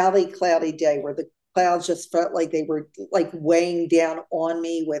cloudy day where the clouds just felt like they were like weighing down on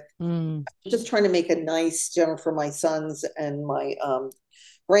me with Mm. just trying to make a nice dinner for my sons, and my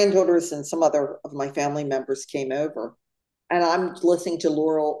granddaughters and some other of my family members came over. And I'm listening to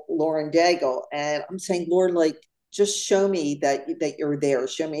Lauren Daigle, and I'm saying, Lord, like, just show me that you're there.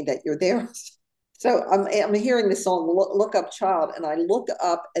 Show me that you're there. So I'm hearing this song, Look Up Child, and I look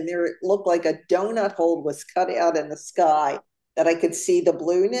up, and there it looked like a donut hole was cut out in the sky, that I could see the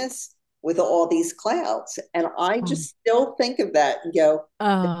blueness with all these clouds. And I Oh, just still think of that and go, it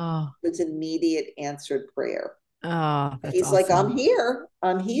oh, was immediate answered prayer. that's He's like, awesome.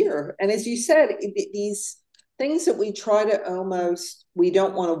 I'm here. And as you said, these things that we try to almost, we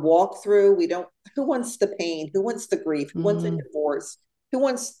don't want to walk through. We don't, who wants the pain? Who wants the grief? Who wants a Mm, divorce? Who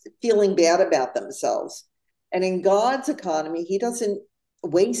wants feeling bad about themselves? And in God's economy, he doesn't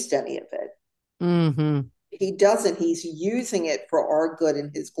waste any of it. hmm. He doesn't. He's using it for our good and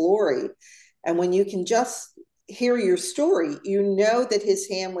his glory. And when you can just hear your story, you know that his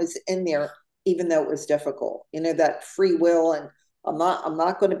hand was in there, even though it was difficult. You know, that free will. And I'm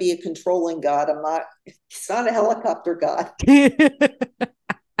not going to be a controlling God. It's not a helicopter God.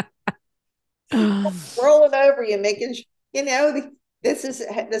 Rolling over you, making, you know, this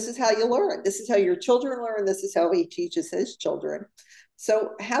is how you learn. This is how your children learn. This is how he teaches his children.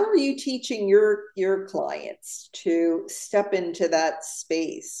 So how are you teaching your clients to step into that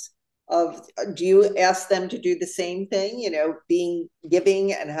space of, do you ask them to do the same thing, you know, being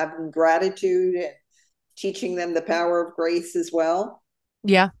giving and having gratitude, and teaching them the power of grace as well?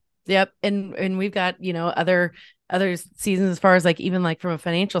 Yeah. Yep. And we've got, other seasons as far as like even like from a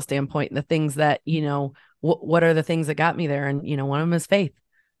financial standpoint, the things that, what are the things that got me there? And, one of them is faith.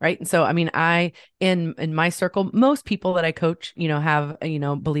 Right. And so, I mean, in my circle, most people that I coach, have,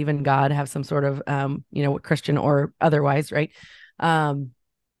 believe in God, have some sort of, Christian or otherwise. Right.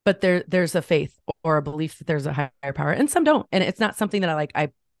 But there's a faith or a belief that there's a higher power, and some don't. And it's not something that I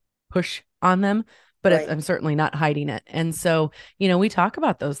push on them, but Right. I'm certainly not hiding it. And so, we talk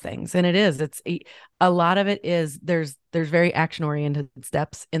about those things, and it's a lot of it is there's very action oriented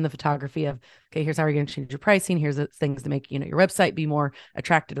steps in the photography of, okay, here's how you're going to change your pricing. Here's the things to make, your website be more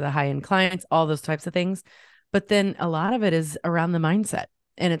attractive to the high end clients, all those types of things. But then a lot of it is around the mindset,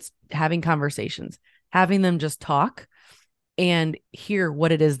 and it's having conversations, having them just talk and hear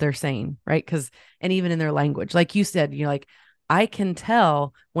what it is they're saying, right? And even in their language, like you said, like, I can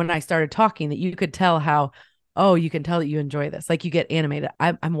tell when I started talking that you could tell how, oh, you can tell that you enjoy this. Like, you get animated.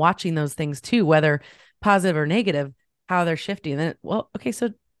 I'm watching those things too, whether positive or negative, how they're shifting. And then, well, okay,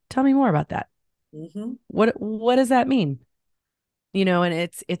 so tell me more about that. Mm-hmm. What does that mean? And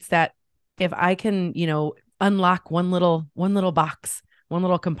it's that if I can, unlock one little box, one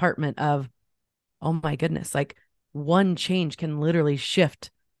little compartment of, oh my goodness, like one change can literally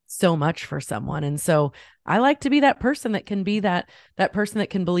shift so much for someone. And so I like to be that person that can be that person that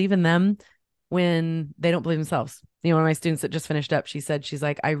can believe in them when they don't believe themselves. One of my students that just finished up, she's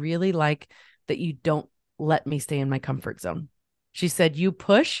like, I really like that you don't let me stay in my comfort zone. She said, you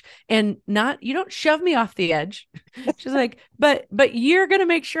push and you don't shove me off the edge. She's like, but you're going to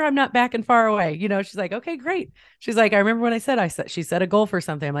make sure I'm not backing far away. She's like, okay, great. She's like, I remember when she set a goal for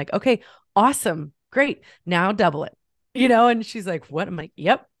something. I'm like, okay, awesome. Great. Now double it, and she's like, what? I'm like,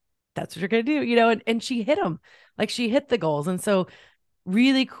 yep, that's what you're going to do, and she hit them. Like, she hit the goals. And so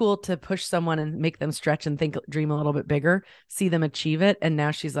really cool to push someone and make them stretch and think, dream a little bit bigger, see them achieve it. And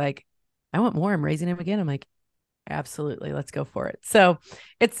now she's like, I want more. I'm raising him again. I'm like, absolutely, let's go for it. So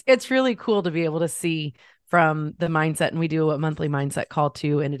it's really cool to be able to see from the mindset, and we do a monthly mindset call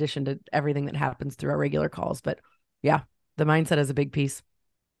too, in addition to everything that happens through our regular calls. But yeah, the mindset is a big piece.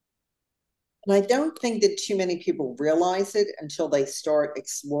 And I don't think that too many people realize it until they start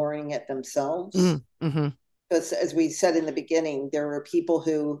exploring it themselves. Mm-hmm. Because as we said in the beginning, there are people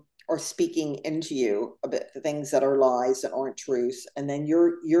who are speaking into you about the things that are lies and aren't truths, and then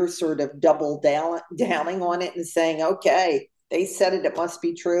you're sort of downing on it and saying, okay, they said it, it must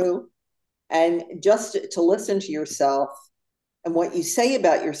be true. And just to listen to yourself and what you say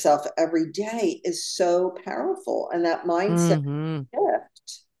about yourself every day is so powerful, and that mindset Mm-hmm. shift.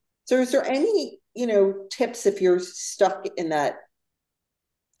 So is there any, tips if you're stuck in that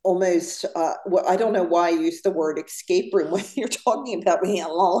almost, well, I don't know why I use the word escape room when you're talking about being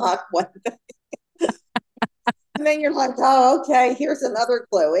unlocked one thing. And then you're like, oh, okay, here's another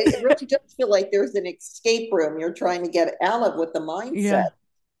clue. It really does feel like there's an escape room you're trying to get out of with the mindset, Yeah.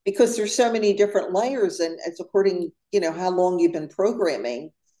 because there's so many different layers, and it's according, how long you've been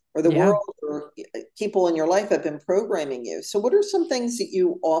programming. or the Yeah. world or people in your life have been programming you. So, what are some things that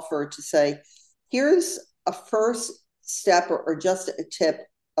you offer to say, here's a first step or just a tip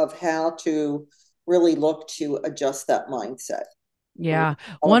of how to really look to adjust that mindset or Yeah.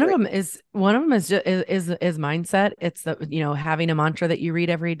 celebrate? One of them is just is mindset. It's the, having a mantra that you read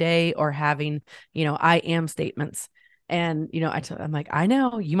every day or having, I am statements. And, I'm like, I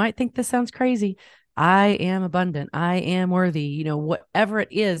know you might think this sounds crazy. I am abundant. I am worthy. Whatever it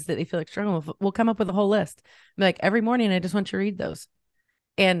is that they feel like struggling with, we'll come up with a whole list. Like every morning, I just want you to read those.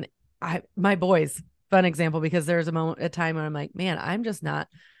 And my boys, fun example, because there's a time when I'm like, man, I'm just not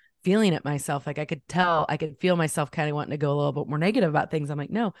feeling it myself. Like I could feel myself kind of wanting to go a little bit more negative about things. I'm like,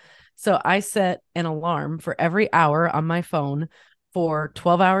 no. So I set an alarm for every hour on my phone for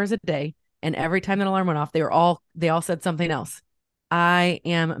 12 hours a day. And every time that alarm went off, they all said something else. I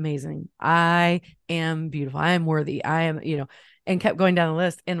am amazing. I am beautiful. I am worthy. I am, and kept going down the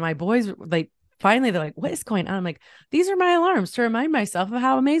list. And my boys, like, finally, they're like, what is going on? I'm like, these are my alarms to remind myself of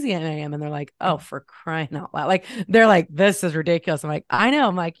how amazing I am. And they're like, oh, for crying out loud. Like, they're like, this is ridiculous. I'm like, I know.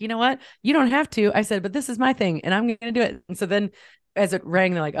 I'm like, you know what? You don't have to. I said, but this is my thing and I'm going to do it. And so then as it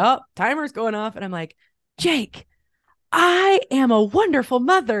rang, they're like, oh, timer's going off. And I'm like, Jake, I am a wonderful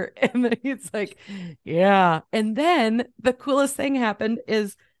mother. And it's like, yeah. And then the coolest thing happened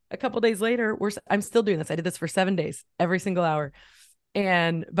is a couple days later, I'm still doing this. I did this for 7 days, every single hour.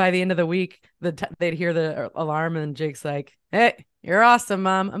 And by the end of the week, they'd hear the alarm, and Jake's like, "Hey, you're awesome,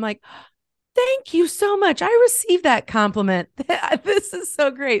 Mom." I'm like, "Thank you so much. I received that compliment. This is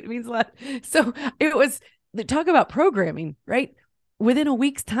so great. It means a lot." So it was talk about programming, right? Within a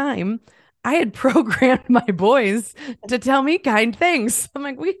week's time, I had programmed my boys to tell me kind things. I'm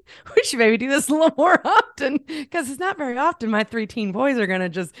like, we should maybe do this a little more often, because it's not very often my three teen boys are going to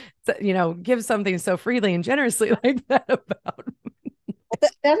just, give something so freely and generously like that about.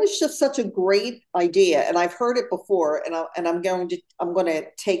 That is just such a great idea, and I've heard it before. And I'm going to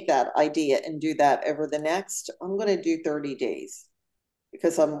take that idea and do that over the next. I'm going to do 30 days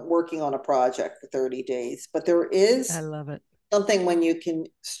because I'm working on a project for 30 days. But there I is love it. something when you can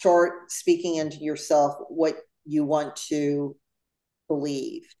start speaking into yourself what you want to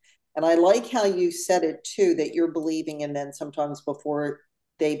believe. And I like how you said it too, that you're believing, and then sometimes before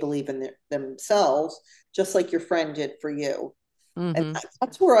they believe in themselves, just like your friend did for you. And Mm-hmm.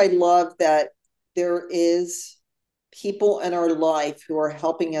 that's where I love that there is people in our life who are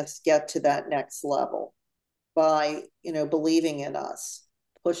helping us get to that next level by, believing in us,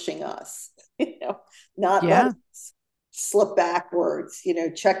 pushing us, not letting Yeah. us slip backwards,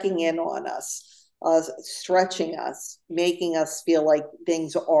 checking in on us, stretching us, making us feel like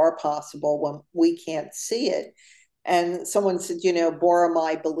things are possible when we can't see it. And someone said, borrow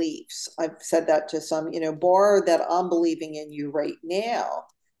my beliefs. I've said that to some, borrow that I'm believing in you right now.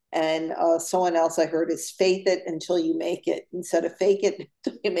 And someone else I heard is faith it until you make it. Instead of fake it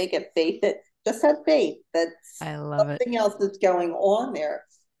until you make it, faith it. Just have faith that I love it. something else that's going on there,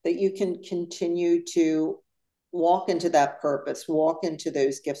 that you can continue to walk into that purpose, walk into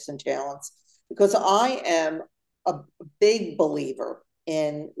those gifts and talents. Because I am a big believer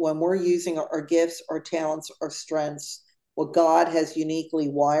in when we're using our gifts, our talents, our strengths, what God has uniquely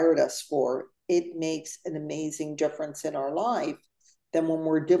wired us for, it makes an amazing difference in our life than when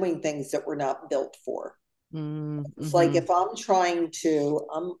we're doing things that we're not built for. It's like Mm-hmm. if I'm trying to,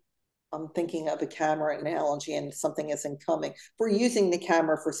 I'm thinking of a camera analogy and something isn't coming. We're using the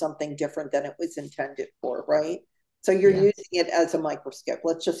camera for something different than it was intended for, right? So you're Yeah. using it as a microscope.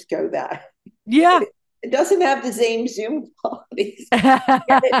 Let's just go that. Yeah. It doesn't have the same zoom qualities. Get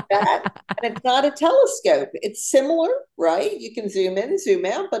it that. And it's not a telescope. It's similar, right? You can zoom in, zoom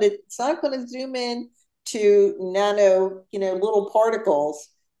out, but it's not going to zoom in to nano, little particles.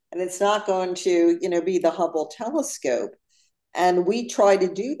 And it's not going to, be the Hubble telescope. And we try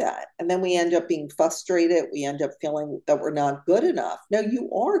to do that. And then we end up being frustrated. We end up feeling that we're not good enough. No,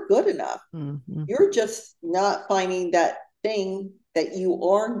 you are good enough. Mm-hmm. You're just not finding that thing that you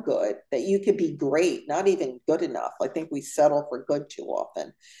are good, that you could be great, not even good enough. I think we settle for good too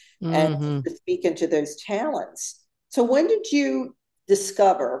often. And Mm-hmm. to speak into those talents. So when did you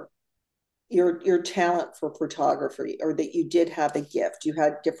discover your talent for photography, or that you did have a gift? You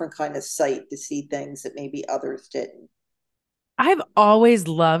had different kind of sight to see things that maybe others didn't. I've always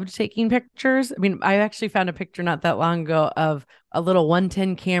loved taking pictures. I mean, I actually found a picture not that long ago of a little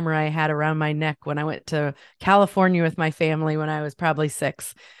 110 camera I had around my neck when I went to California with my family when I was probably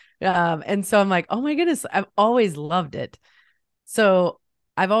 6. And so I'm like, oh my goodness, I've always loved it. So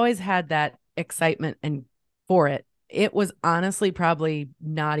I've always had that excitement and for it. It was honestly probably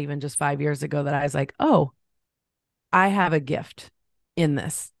not even just 5 years ago that I was like, oh, I have a gift in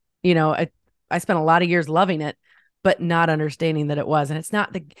this. I spent a lot of years loving it, but not understanding that it was. And it's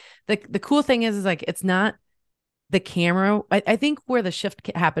not the cool thing is like, it's not the camera. I think where the shift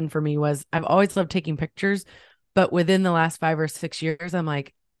happened for me was I've always loved taking pictures, but within the last 5 or 6 years, I'm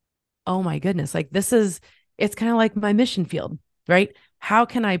like, oh my goodness, like it's kind of like my mission field, right? How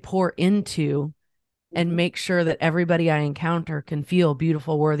can I pour into and Mhm. make sure that everybody I encounter can feel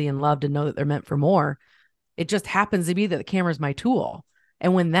beautiful, worthy, and loved and know that they're meant for more? It just happens to be that the camera is my tool.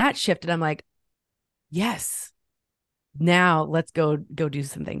 And when that shifted, I'm like, yes, now let's go do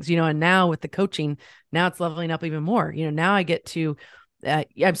some things, and now with the coaching, now it's leveling up even more. Now I get to,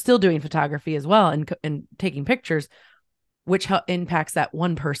 I'm still doing photography as well and taking pictures, which impacts that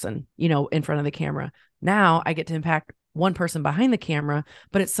one person, in front of the camera. Now I get to impact one person behind the camera,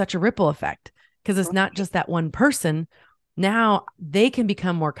 but it's such a ripple effect because it's not just that one person. Now they can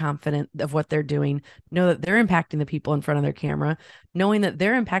become more confident of what they're doing, know that they're impacting the people in front of their camera, knowing that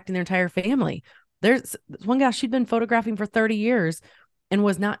they're impacting their entire family. There's one gal, she'd been photographing for 30 years and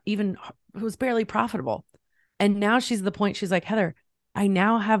was barely profitable. And now she's at the point, she's like, Heather, I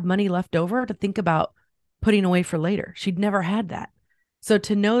now have money left over to think about putting away for later. She'd never had that. So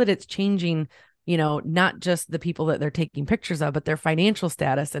to know that it's changing, not just the people that they're taking pictures of, but their financial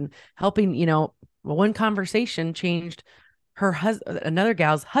status and helping, one conversation changed another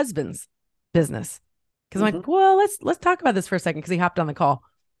gal's husband's business. Cause I'm Mhm. like, well, let's talk about this for a second. Cause he hopped on the call.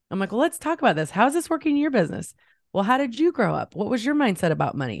 I'm like, well, let's talk about this. How's this working in your business? Well, how did you grow up? What was your mindset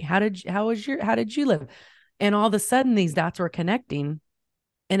about money? How did you live? And all of a sudden these dots were connecting.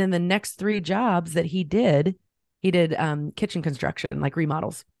 And in the next 3 jobs that he did kitchen construction, like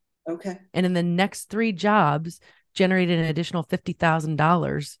remodels. Okay. And in the next 3 jobs, generated an additional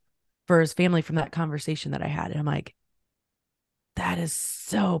 $50,000 for his family from that conversation that I had. And I'm like, that is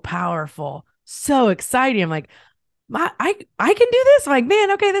so powerful, so exciting. I'm like, I can do this. I'm like,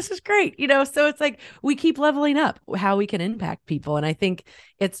 man, okay, this is great. So it's like we keep leveling up how we can impact people. And I think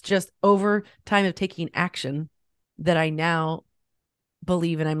it's just over time of taking action that I now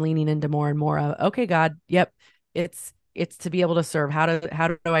believe and I'm leaning into more and more of, okay, God, yep, it's to be able to serve. How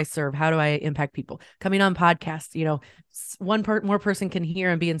do I serve? How do I impact people? Coming on podcasts, more person can hear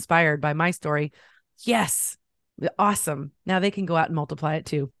and be inspired by my story. Yes, awesome. Now they can go out and multiply it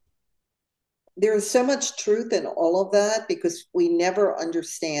too. There is so much truth in all of that because we never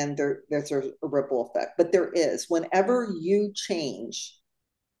understand there's a ripple effect, but there is. Whenever you change,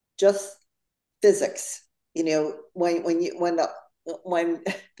 just physics, when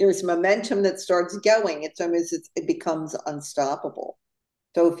there's momentum that starts going, it becomes unstoppable.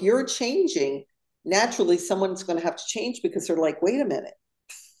 So if you're changing, naturally someone's going to have to change because they're like, wait a minute,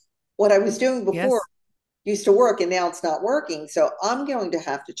 what I was doing before Yes. used to work and now it's not working. So I'm going to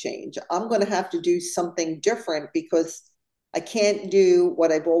have to change. I'm going to have to do something different because I can't do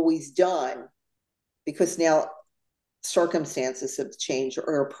what I've always done because now circumstances have changed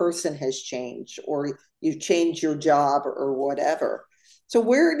or a person has changed or you've changed your job or whatever. So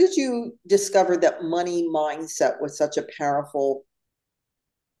where did you discover that money mindset was such a powerful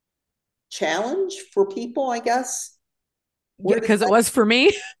challenge for people, I guess? Yeah, Where did because it was for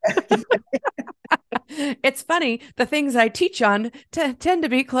me. It's funny. The things I teach on tend to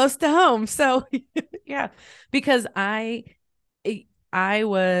be close to home. So yeah, because I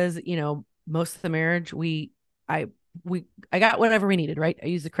was, most of the marriage I we I got whatever we needed, right? I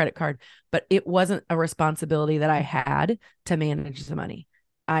used the credit card, but it wasn't a responsibility that I had to manage the money.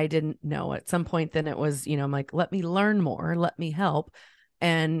 I didn't know at some point. Then it was, I'm like, let me learn more, let me help.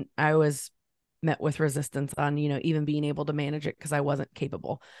 And I was met with resistance on, even being able to manage it because I wasn't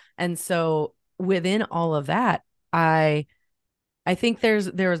capable. And so within all of that, I think there was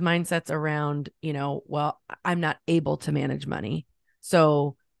mindsets around, well, I'm not able to manage money.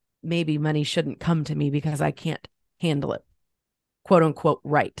 So maybe money shouldn't come to me because I can't handle it, quote unquote,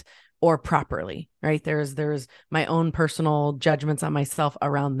 right or properly, right? There's my own personal judgments on myself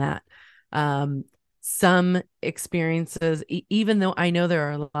around that. Um, some experiences, even though I know there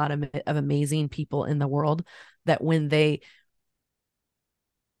are a lot of amazing people in the world, that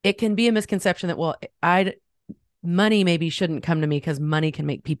it can be a misconception that, well, I money maybe shouldn't come to me because money can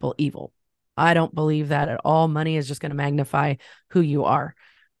make people evil. I don't believe that at all. Money is just going to magnify who you are.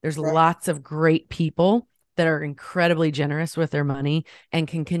 There's right? lots of great people that are incredibly generous with their money and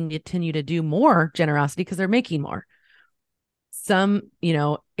can continue to do more generosity because they're making more. Some,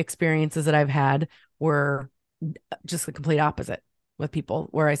 experiences that I've had were just the complete opposite with people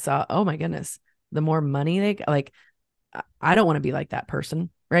where I saw, oh my goodness, the more money like, I don't want to be like that person.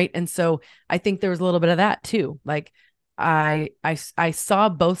 Right. And so I think there was a little bit of that too. Like I saw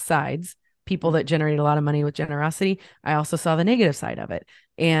both sides, people that generate a lot of money with generosity. I also saw the negative side of it.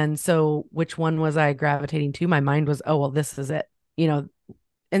 And so which one was I gravitating to? My mind was, oh, well, this is it, you know?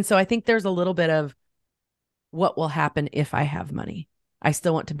 And so I think there's a little bit of what will happen if I have money. I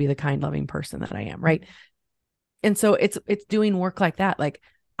still want to be the kind, loving person that I am. Right. And so it's doing work like that. Like,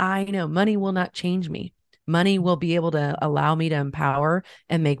 I know money will not change me. Money will be able to allow me to empower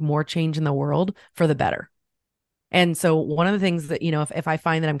and make more change in the world for the better. And so one of the things that, if I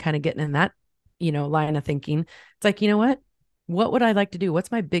find that I'm kind of getting in that, line of thinking, it's like, what would I like to do?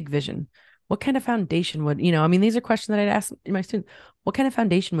 What's my big vision? What kind of foundation would, I mean, these are questions that I'd ask my students. What kind of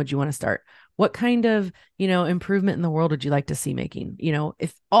foundation would you want to start? What kind of, improvement in the world would you like to see making?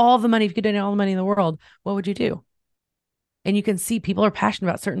 If all the money, if you could donate all the money in the world, what would you do? And you can see people are passionate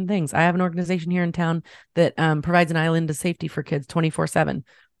about certain things. I have an organization here in town that provides an island of safety for kids 24/7.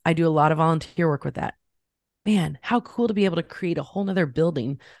 I do a lot of volunteer work with that. Man, how cool to be able to create a whole nother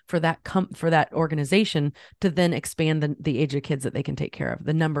building for that organization to then expand the age of kids that they can take care of,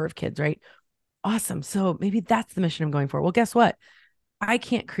 the number of kids, right? Awesome. So maybe that's the mission I'm going for. Well, guess what? I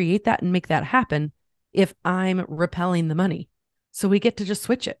can't create that and make that happen if I'm repelling the money. So we get to just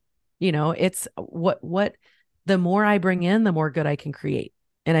switch it. It's what the more I bring in, the more good I can create.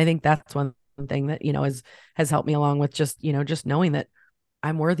 And I think that's one thing that, has helped me along with just knowing that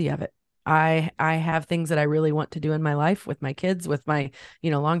I'm worthy of it. I have things that I really want to do in my life with my kids, with my,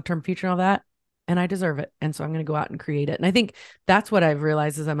 long-term future and all that. And I deserve it. And so I'm going to go out and create it. And I think that's what I've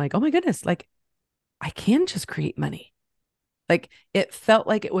realized is I'm like, oh my goodness, like I can just create money. Like it felt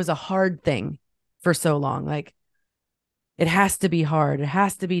like it was a hard thing for so long. Like it has to be hard. It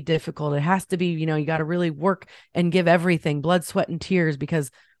has to be difficult. It has to be, you got to really work and give everything, blood, sweat, and tears,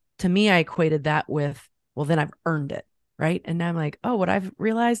 because to me, I equated that with, well, then I've earned it. Right. And now I'm like, oh, what I've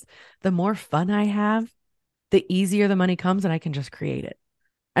realized, the more fun I have, the easier the money comes and I can just create it.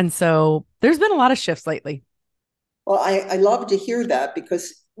 And so there's been a lot of shifts lately. Well, I love to hear that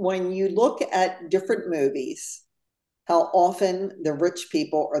because when you look at different movies, how often the rich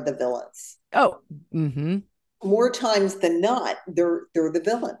people are the villains. Oh, mm-hmm. More times than not, they're the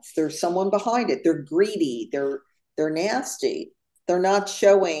villains. There's someone behind it. They're greedy. They're nasty. They're not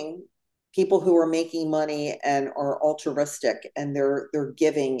showing people who are making money and are altruistic and they're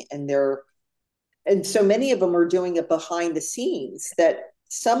giving and so many of them are doing it behind the scenes that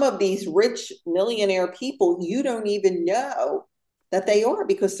some of these rich millionaire people you don't even know that they are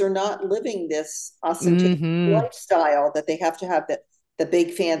because they're not living this ostentatious Mm-hmm. lifestyle that they have to have the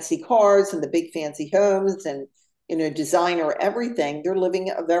big fancy cars and the big fancy homes and designer everything. They're living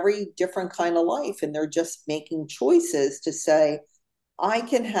a very different kind of life and they're just making choices to say I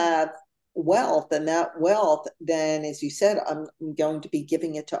can have wealth and that wealth then as you said I'm going to be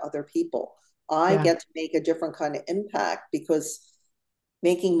giving it to other people. I Yeah. get to make a different kind of impact because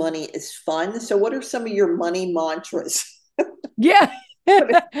making money is fun. So what are some of your money mantras? Yeah.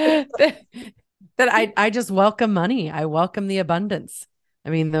 that I just welcome money. I welcome the abundance.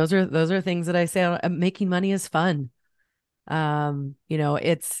 I mean, those are things that I say, making money is fun.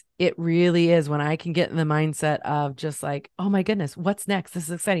 It really is when I can get in the mindset of just like, oh my goodness, what's next? This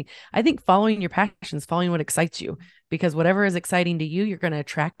is exciting. I think following your passions, following what excites you, because whatever is exciting to you, you're going to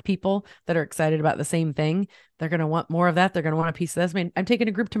attract people that are excited about the same thing. They're going to want more of that. They're going to want a piece of this. I mean, I'm taking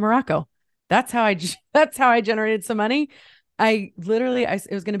a group to Morocco. That's how I generated some money. It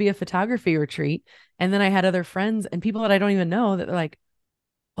was going to be a photography retreat. And then I had other friends and people that I don't even know that they're like,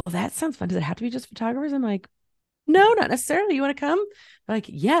 well, that sounds fun. Does it have to be just photographers? I'm like, no, not necessarily. You want to come? They're like,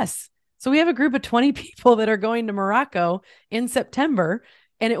 yes. So we have a group of 20 people that are going to Morocco in September.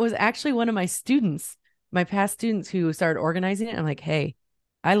 And it was actually one of my students, my past students who started organizing it. I'm like, hey,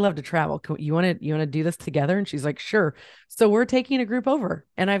 I love to travel. You want to do this together? And she's like, sure. So we're taking a group over.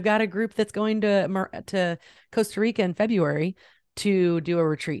 And I've got a group that's going to Costa Rica in February to do a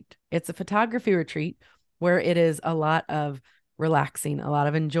retreat. It's a photography retreat where it is a lot of relaxing, a lot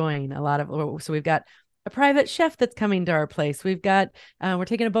of enjoying, so we've got a private chef that's coming to our place. We're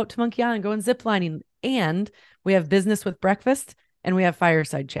taking a boat to Monkey Island, going ziplining, and we have business with breakfast and we have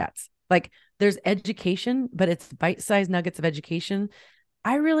fireside chats. Like there's education, but it's bite-sized nuggets of education.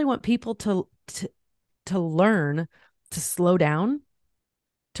 I really want people to learn to slow down,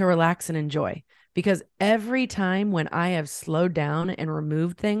 to relax and enjoy. Because every time when I have slowed down and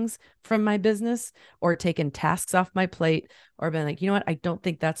removed things from my business or taken tasks off my plate or been like, you know what, I don't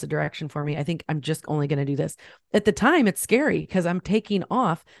think that's the direction for me. I think I'm just only going to do this. At the time, it's scary because I'm taking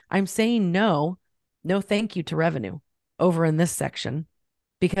off. I'm saying no thank you to revenue over in this section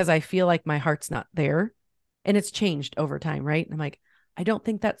because I feel like my heart's not there. And it's changed over time, right? And I'm like, I don't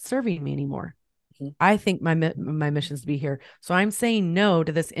think that's serving me anymore. I think my mission is to be here. So I'm saying no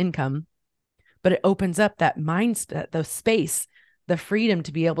to this income but it opens up that mindset, the space, the freedom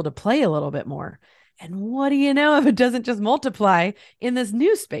to be able to play a little bit more. And what do you know if it doesn't just multiply in this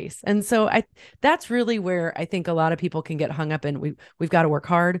new space? And so that's really where I think a lot of people can get hung up in. We've got to work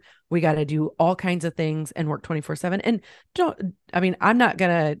hard. We got to do all kinds of things and work 24/7. And I'm not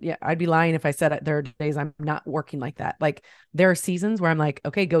gonna, yeah, I'd be lying if I said there are days I'm not working like that. Like there are seasons where I'm like,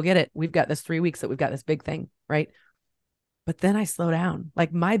 okay, go get it. We've got this 3 weeks that we've got this big thing, right? But then I slow down.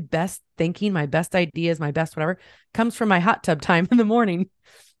 Like my best thinking, my best ideas, my best whatever comes from my hot tub time in the morning.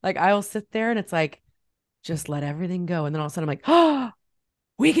 Like I'll sit there and it's like, just let everything go. And then all of a sudden I'm like, oh,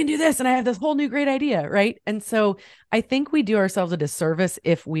 we can do this. And I have this whole new great idea. Right. And so I think we do ourselves a disservice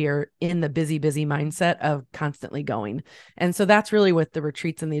if we are in the busy, busy mindset of constantly going. And so that's really what the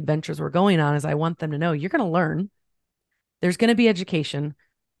retreats and the adventures we're going on is I want them to know you're going to learn. There's going to be education.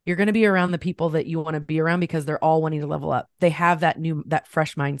 You're going to be around the people that you want to be around because they're all wanting to level up. They have that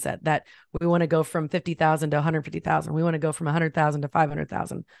fresh mindset that we want to go from 50,000 to 150,000. We want to go from 100,000 to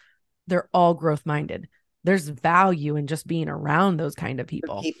 500,000. They're all growth minded. There's value in just being around those kind of For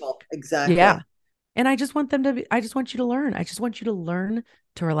people. people, exactly. Yeah. And I just want I just want you to learn. I just want you to learn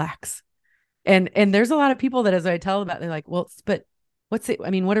to relax. And there's a lot of people that as I tell them about, they're like, well, but what's it?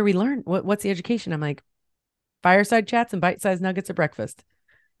 I mean, what are we learn? What's the education? I'm like, fireside chats and bite-sized nuggets of breakfast.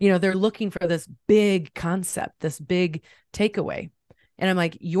 They're looking for this big concept, this big takeaway. And I'm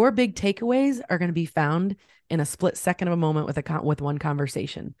like, your big takeaways are going to be found in a split second of a moment with one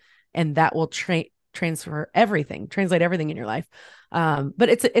conversation. And that will translate everything in your life. But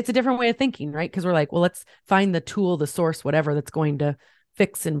it's a different way of thinking, right? Because we're like, well, let's find the tool, the source, whatever that's going to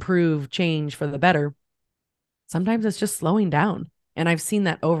fix, improve, change for the better. Sometimes it's just slowing down. And I've seen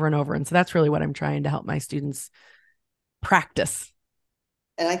that over and over. And so that's really what I'm trying to help my students practice.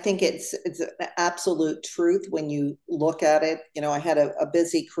 And I think it's an absolute truth when you look at it. I had a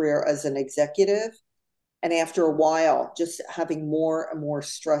busy career as an executive, and after a while, just having more and more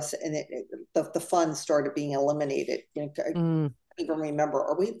stress, and the fun started being eliminated. I Mm. even remember,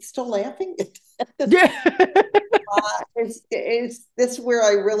 are we still laughing? Yeah. Is this where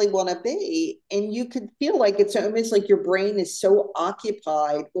I really want to be? And you could feel like it's almost like your brain is so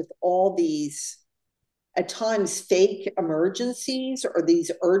occupied with all these, at times, fake emergencies or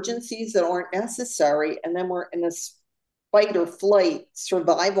these urgencies that aren't necessary. And then we're in this fight or flight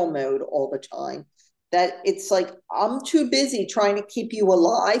survival mode all the time. That it's like, I'm too busy trying to keep you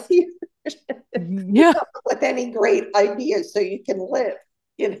alive here Yeah. with any great ideas so you can live.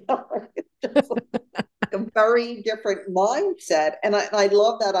 It's just a very different mindset. And I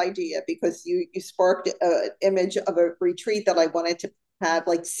love that idea because you sparked an image of a retreat that I wanted to have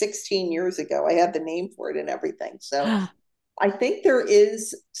like 16 years ago. I had the name for it and everything. So I think there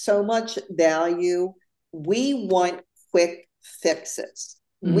is so much value. We want quick fixes.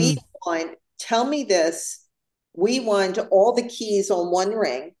 We Mm. want, tell me this. We want all the keys on one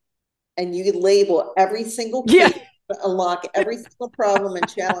ring, and you label every single Yeah. key, unlock every single problem and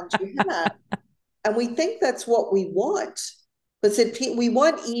challenge you have. And we think that's what we want. But we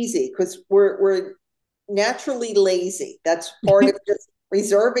want easy because we're naturally lazy. That's part of just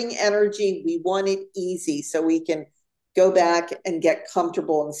reserving energy. We want it easy so we can go back and get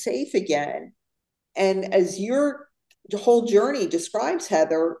comfortable and safe again. And as your whole journey describes,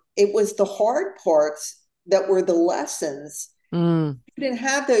 Heather, it was the hard parts that were the lessons. Mm. You didn't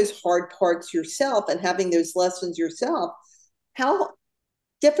have those hard parts yourself, and having those lessons yourself, how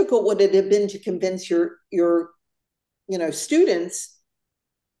difficult would it have been to convince your students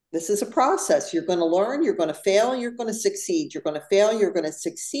this is a process? You're going to learn, you're going to fail, you're going to succeed, you're going to fail, you're going to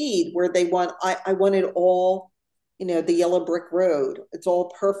succeed. Where they want, I want it all, the yellow brick road. It's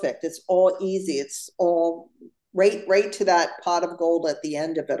all perfect, it's all easy, it's all right to that pot of gold at the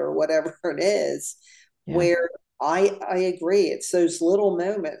end of it, or whatever it is. Yeah. Where I agree, it's those little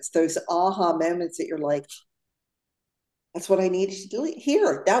moments, those aha moments that you're like, that's what I needed to do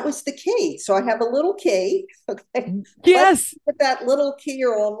here. That was the key. So I have a little key. Okay. Let's Yes. put that little key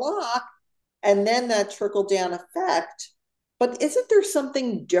on lock, and then that trickle down effect. But isn't there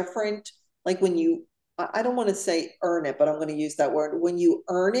something different? Like when you, I don't want to say earn it, but I'm going to use that word. When you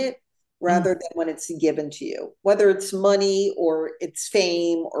earn it Mm. rather than when it's given to you, whether it's money or it's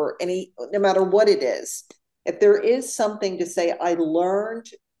fame or no matter what it is, if there is something to say, I learned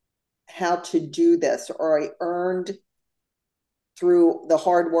how to do this, or I earned through the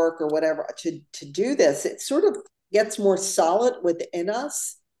hard work or whatever to do this, it sort of gets more solid within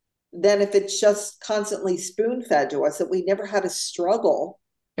us than if it's just constantly spoon fed to us, that we never had a struggle.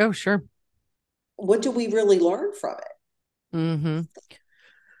 Oh, sure. What do we really learn from it? Mm-hmm.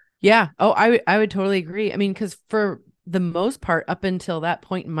 Yeah. Oh, I would totally agree. I mean, because for the most part, up until that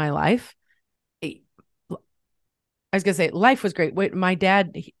point in my life, I was gonna say life was great. Wait, my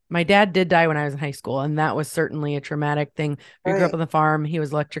dad did die when I was in high school, and that was certainly a traumatic thing. We grew up Right. on the farm. He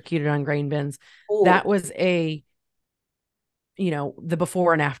was electrocuted on grain bins. Oh, That was the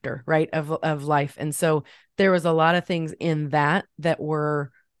before and after, right, of life. And so there was a lot of things in that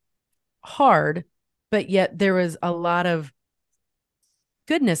were hard, but yet there was a lot of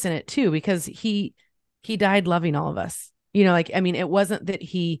goodness in it too, because he died loving all of us. Like, I mean, it wasn't that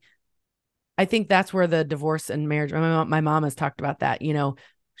he I think that's where the divorce and marriage, my mom has talked about that,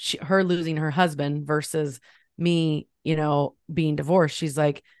 her losing her husband versus me, being divorced. She's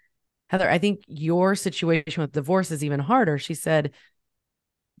like, Heather, I think your situation with divorce is even harder. She said,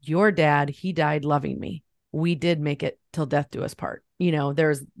 your dad, he died loving me. We did make it till death do us part.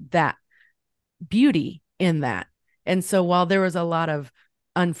 There's that beauty in that. And so while there was a lot of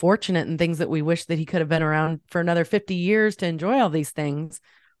unfortunate and things that we wish that he could have been around for another 50 years to enjoy all these things,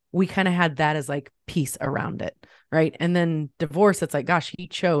 we kind of had that as like peace around it. Right. And then divorce, it's like, gosh, he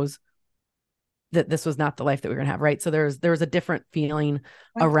chose that this was not the life that we were going to have. Right. So there was a different feeling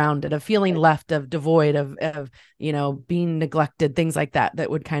around it, a feeling left of devoid of, being neglected, things like that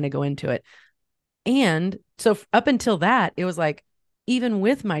would kind of go into it. And so up until that, it was like, even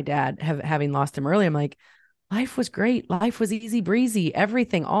with my dad having lost him early, I'm like, life was great. Life was easy breezy,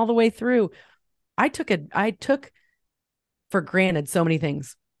 everything all the way through. I took for granted so many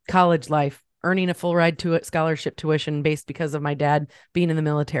things. College life, earning a full ride to a scholarship tuition based because of my dad being in the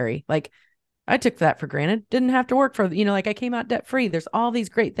military. Like, I took that for granted. Didn't have to work for, like, I came out debt free. There's all these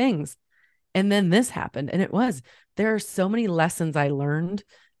great things. And then this happened. And there are so many lessons I learned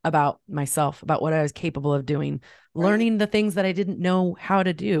about myself, about what I was capable of doing, right. learning the things that I didn't know how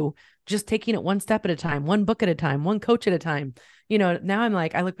to do, just taking it one step at a time, one book at a time, one coach at a time. Now I'm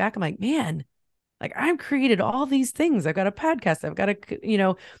like, I look back, I'm like, man, like, I've created all these things. I've got a podcast. I've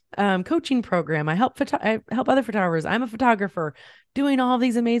got coaching program. I help other photographers. I'm a photographer doing all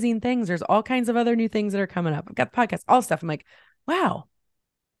these amazing things. There's all kinds of other new things that are coming up. I've got the podcast, all stuff. I'm like, wow.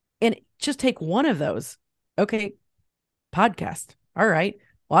 And just take one of those. Okay. Podcast. All right.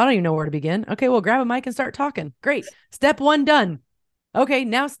 Well, I don't even know where to begin. Okay. Well, grab a mic and start talking. Great. Step one done. Okay.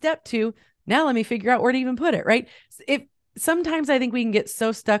 Now step two. Now let me figure out where to even put it. Right. If sometimes I think we can get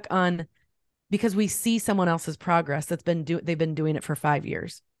so stuck on because we see someone else's progress they've been doing it for 5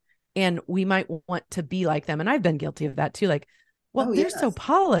 years, and we might want to be like them. And I've been guilty of that too. Like, well, Oh, they're so yes.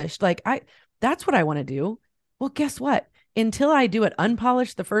 polished. Like, that's what I want to do. Well, guess what? Until I do it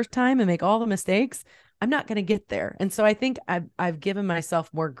unpolished the first time and make all the mistakes, I'm not going to get there. And so I think I've given myself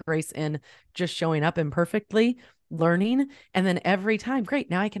more grace in just showing up imperfectly, learning, and then every time, great.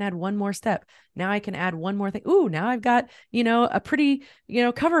 Now I can add one more step. Now I can add one more thing. Ooh, now I've got, a pretty,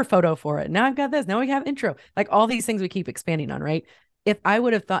 cover photo for it. Now I've got this. Now we have intro. Like, all these things we keep expanding on, right? If I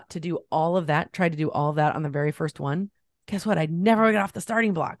would have thought to do all of that, tried to do all of that on the very first one, guess what? I'd never get off the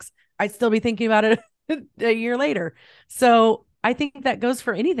starting blocks. I'd still be thinking about it a year later. So I think that goes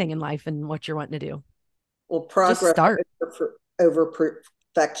for anything in life and what you're wanting to do. Well, Just progress start. over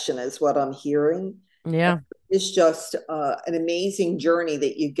perfection is what I'm hearing. And Yeah. it's just an amazing journey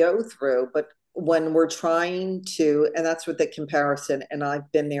that you go through. But when we're trying to, and that's what the comparison, and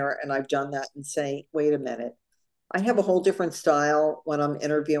I've been there and I've done that and say, wait a minute, I have a whole different style when I'm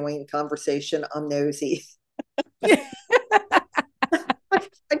interviewing conversation. I'm nosy.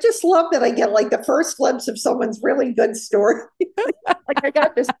 I just love that I get like the first glimpse of someone's really good story. Like, I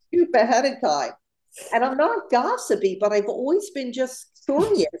got this scoop ahead of time. And I'm not gossipy, but I've always been just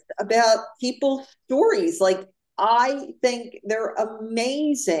curious about people's stories. Like, I think they're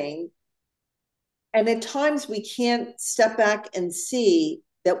amazing. And at times we can't step back and see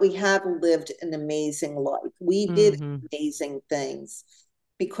that we have lived an amazing life. We did Mm-hmm. amazing things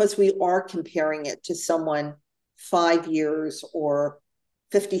because we are comparing it to someone 5 years or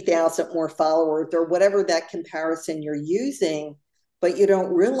 50,000 more followers or whatever that comparison you're using, but you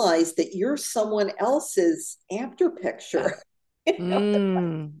don't realize that you're someone else's after Yeah. picture.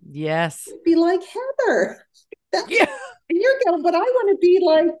 Yes. Be like, Heather, that's, Yeah. and you're going, but I want to be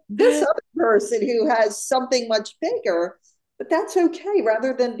like this other person who has something much bigger. But that's okay.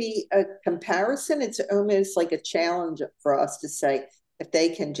 Rather than be a comparison, it's almost like a challenge for us to say, if they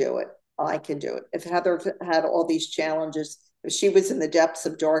can do it, I can do it. If Heather had all these challenges, if she was in the depths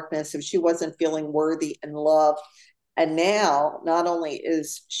of darkness, if she wasn't feeling worthy and loved, and now not only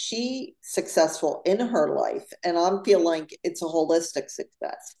is she successful in her life, and I'm feeling like it's a holistic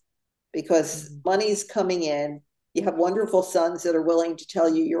success because Mhm. money's coming in. You have wonderful sons that are willing to tell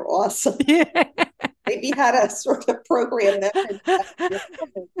you you're awesome. Yeah. Maybe had a sort of program that,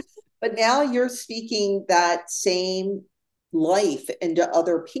 but now you're speaking that same life into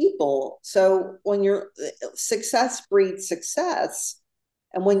other people. So when you're success breeds success,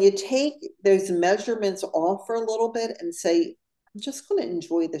 and when you take those measurements off for a little bit and say, I'm just going to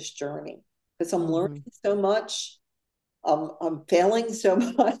enjoy this journey because I'm learning Mhm. so much, I'm failing so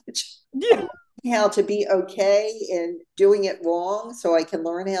much. I'm Yeah. learning how to be okay in doing it wrong so I can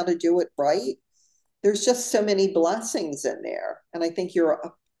learn how to do it right. There's just so many blessings in there. And I think you're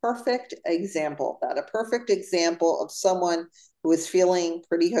a perfect example of that, a perfect example of someone who is feeling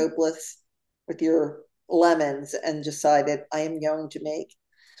pretty hopeless with your lemons and decided, I am going to make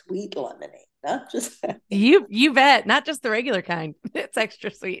sweet lemonade, not just You bet. Not just the regular kind. It's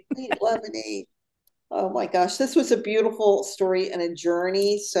extra sweet. sweet lemonade. Oh my gosh, this was a beautiful story and a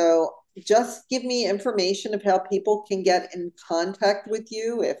journey. So just give me information of how people can get in contact with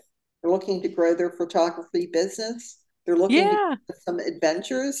you if they're looking to grow their photography business. They're looking to Yeah. get some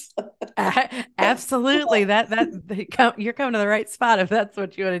adventures. Absolutely. You're coming to the right spot if that's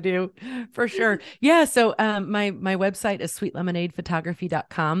what you want to do for sure. Yeah. So my website is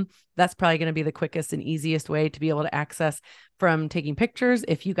sweetlemonadephotography.com. That's probably going to be the quickest and easiest way to be able to access from taking pictures.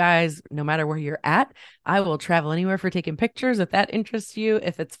 If you guys, no matter where you're at, I will travel anywhere for taking pictures if that interests you.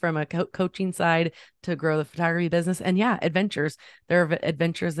 If it's from a coaching side to grow the photography business. And yeah, adventures. There are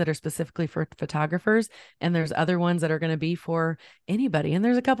adventures that are specifically for photographers, and there's other ones that are going to be for anybody. And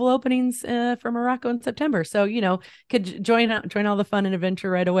there's a couple openings for Morocco in September. So, could join all the fun and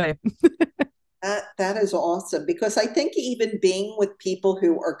adventure right away. That is awesome because I think even being with people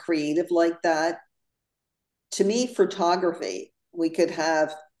who are creative like that, to me, photography, we could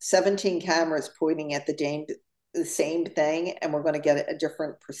have 17 cameras pointing at the same thing, and we're going to get a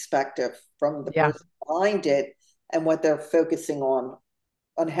different perspective from the Yeah. person behind it and what they're focusing on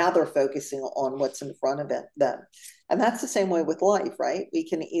how they're focusing on what's in front of them. And that's the same way with life, right? We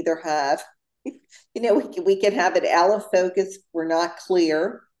can either have, we can have it out of focus, we're not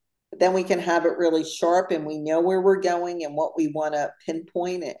clear, but then we can have it really sharp and we know where we're going and what we want to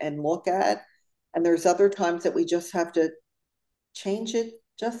pinpoint and look at. And there's other times that we just have to change it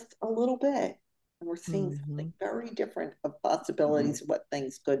just a little bit. And we're seeing Mm-hmm. something very different of possibilities of what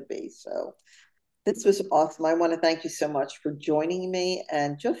things could be. So this was awesome. I want to thank you so much for joining me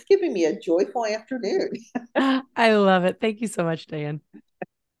and just giving me a joyful afternoon. I love it. Thank you so much, Diane.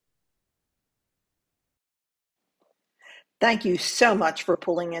 Thank you so much for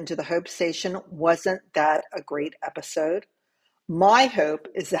pulling into the Hope Station. Wasn't that a great episode? My hope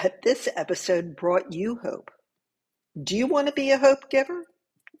is that this episode brought you hope. Do you want to be a hope giver?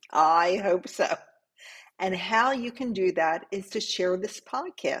 I hope so. And how you can do that is to share this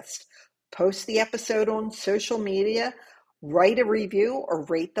podcast, post the episode on social media, write a review, or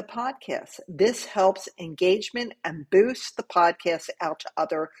rate the podcast. This helps engagement and boosts the podcast out to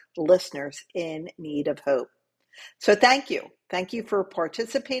other listeners in need of hope. So thank you. Thank you for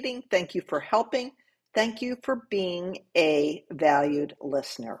participating. Thank you for helping. Thank you for being a valued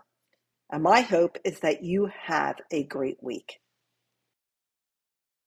listener. And my hope is that you have a great week.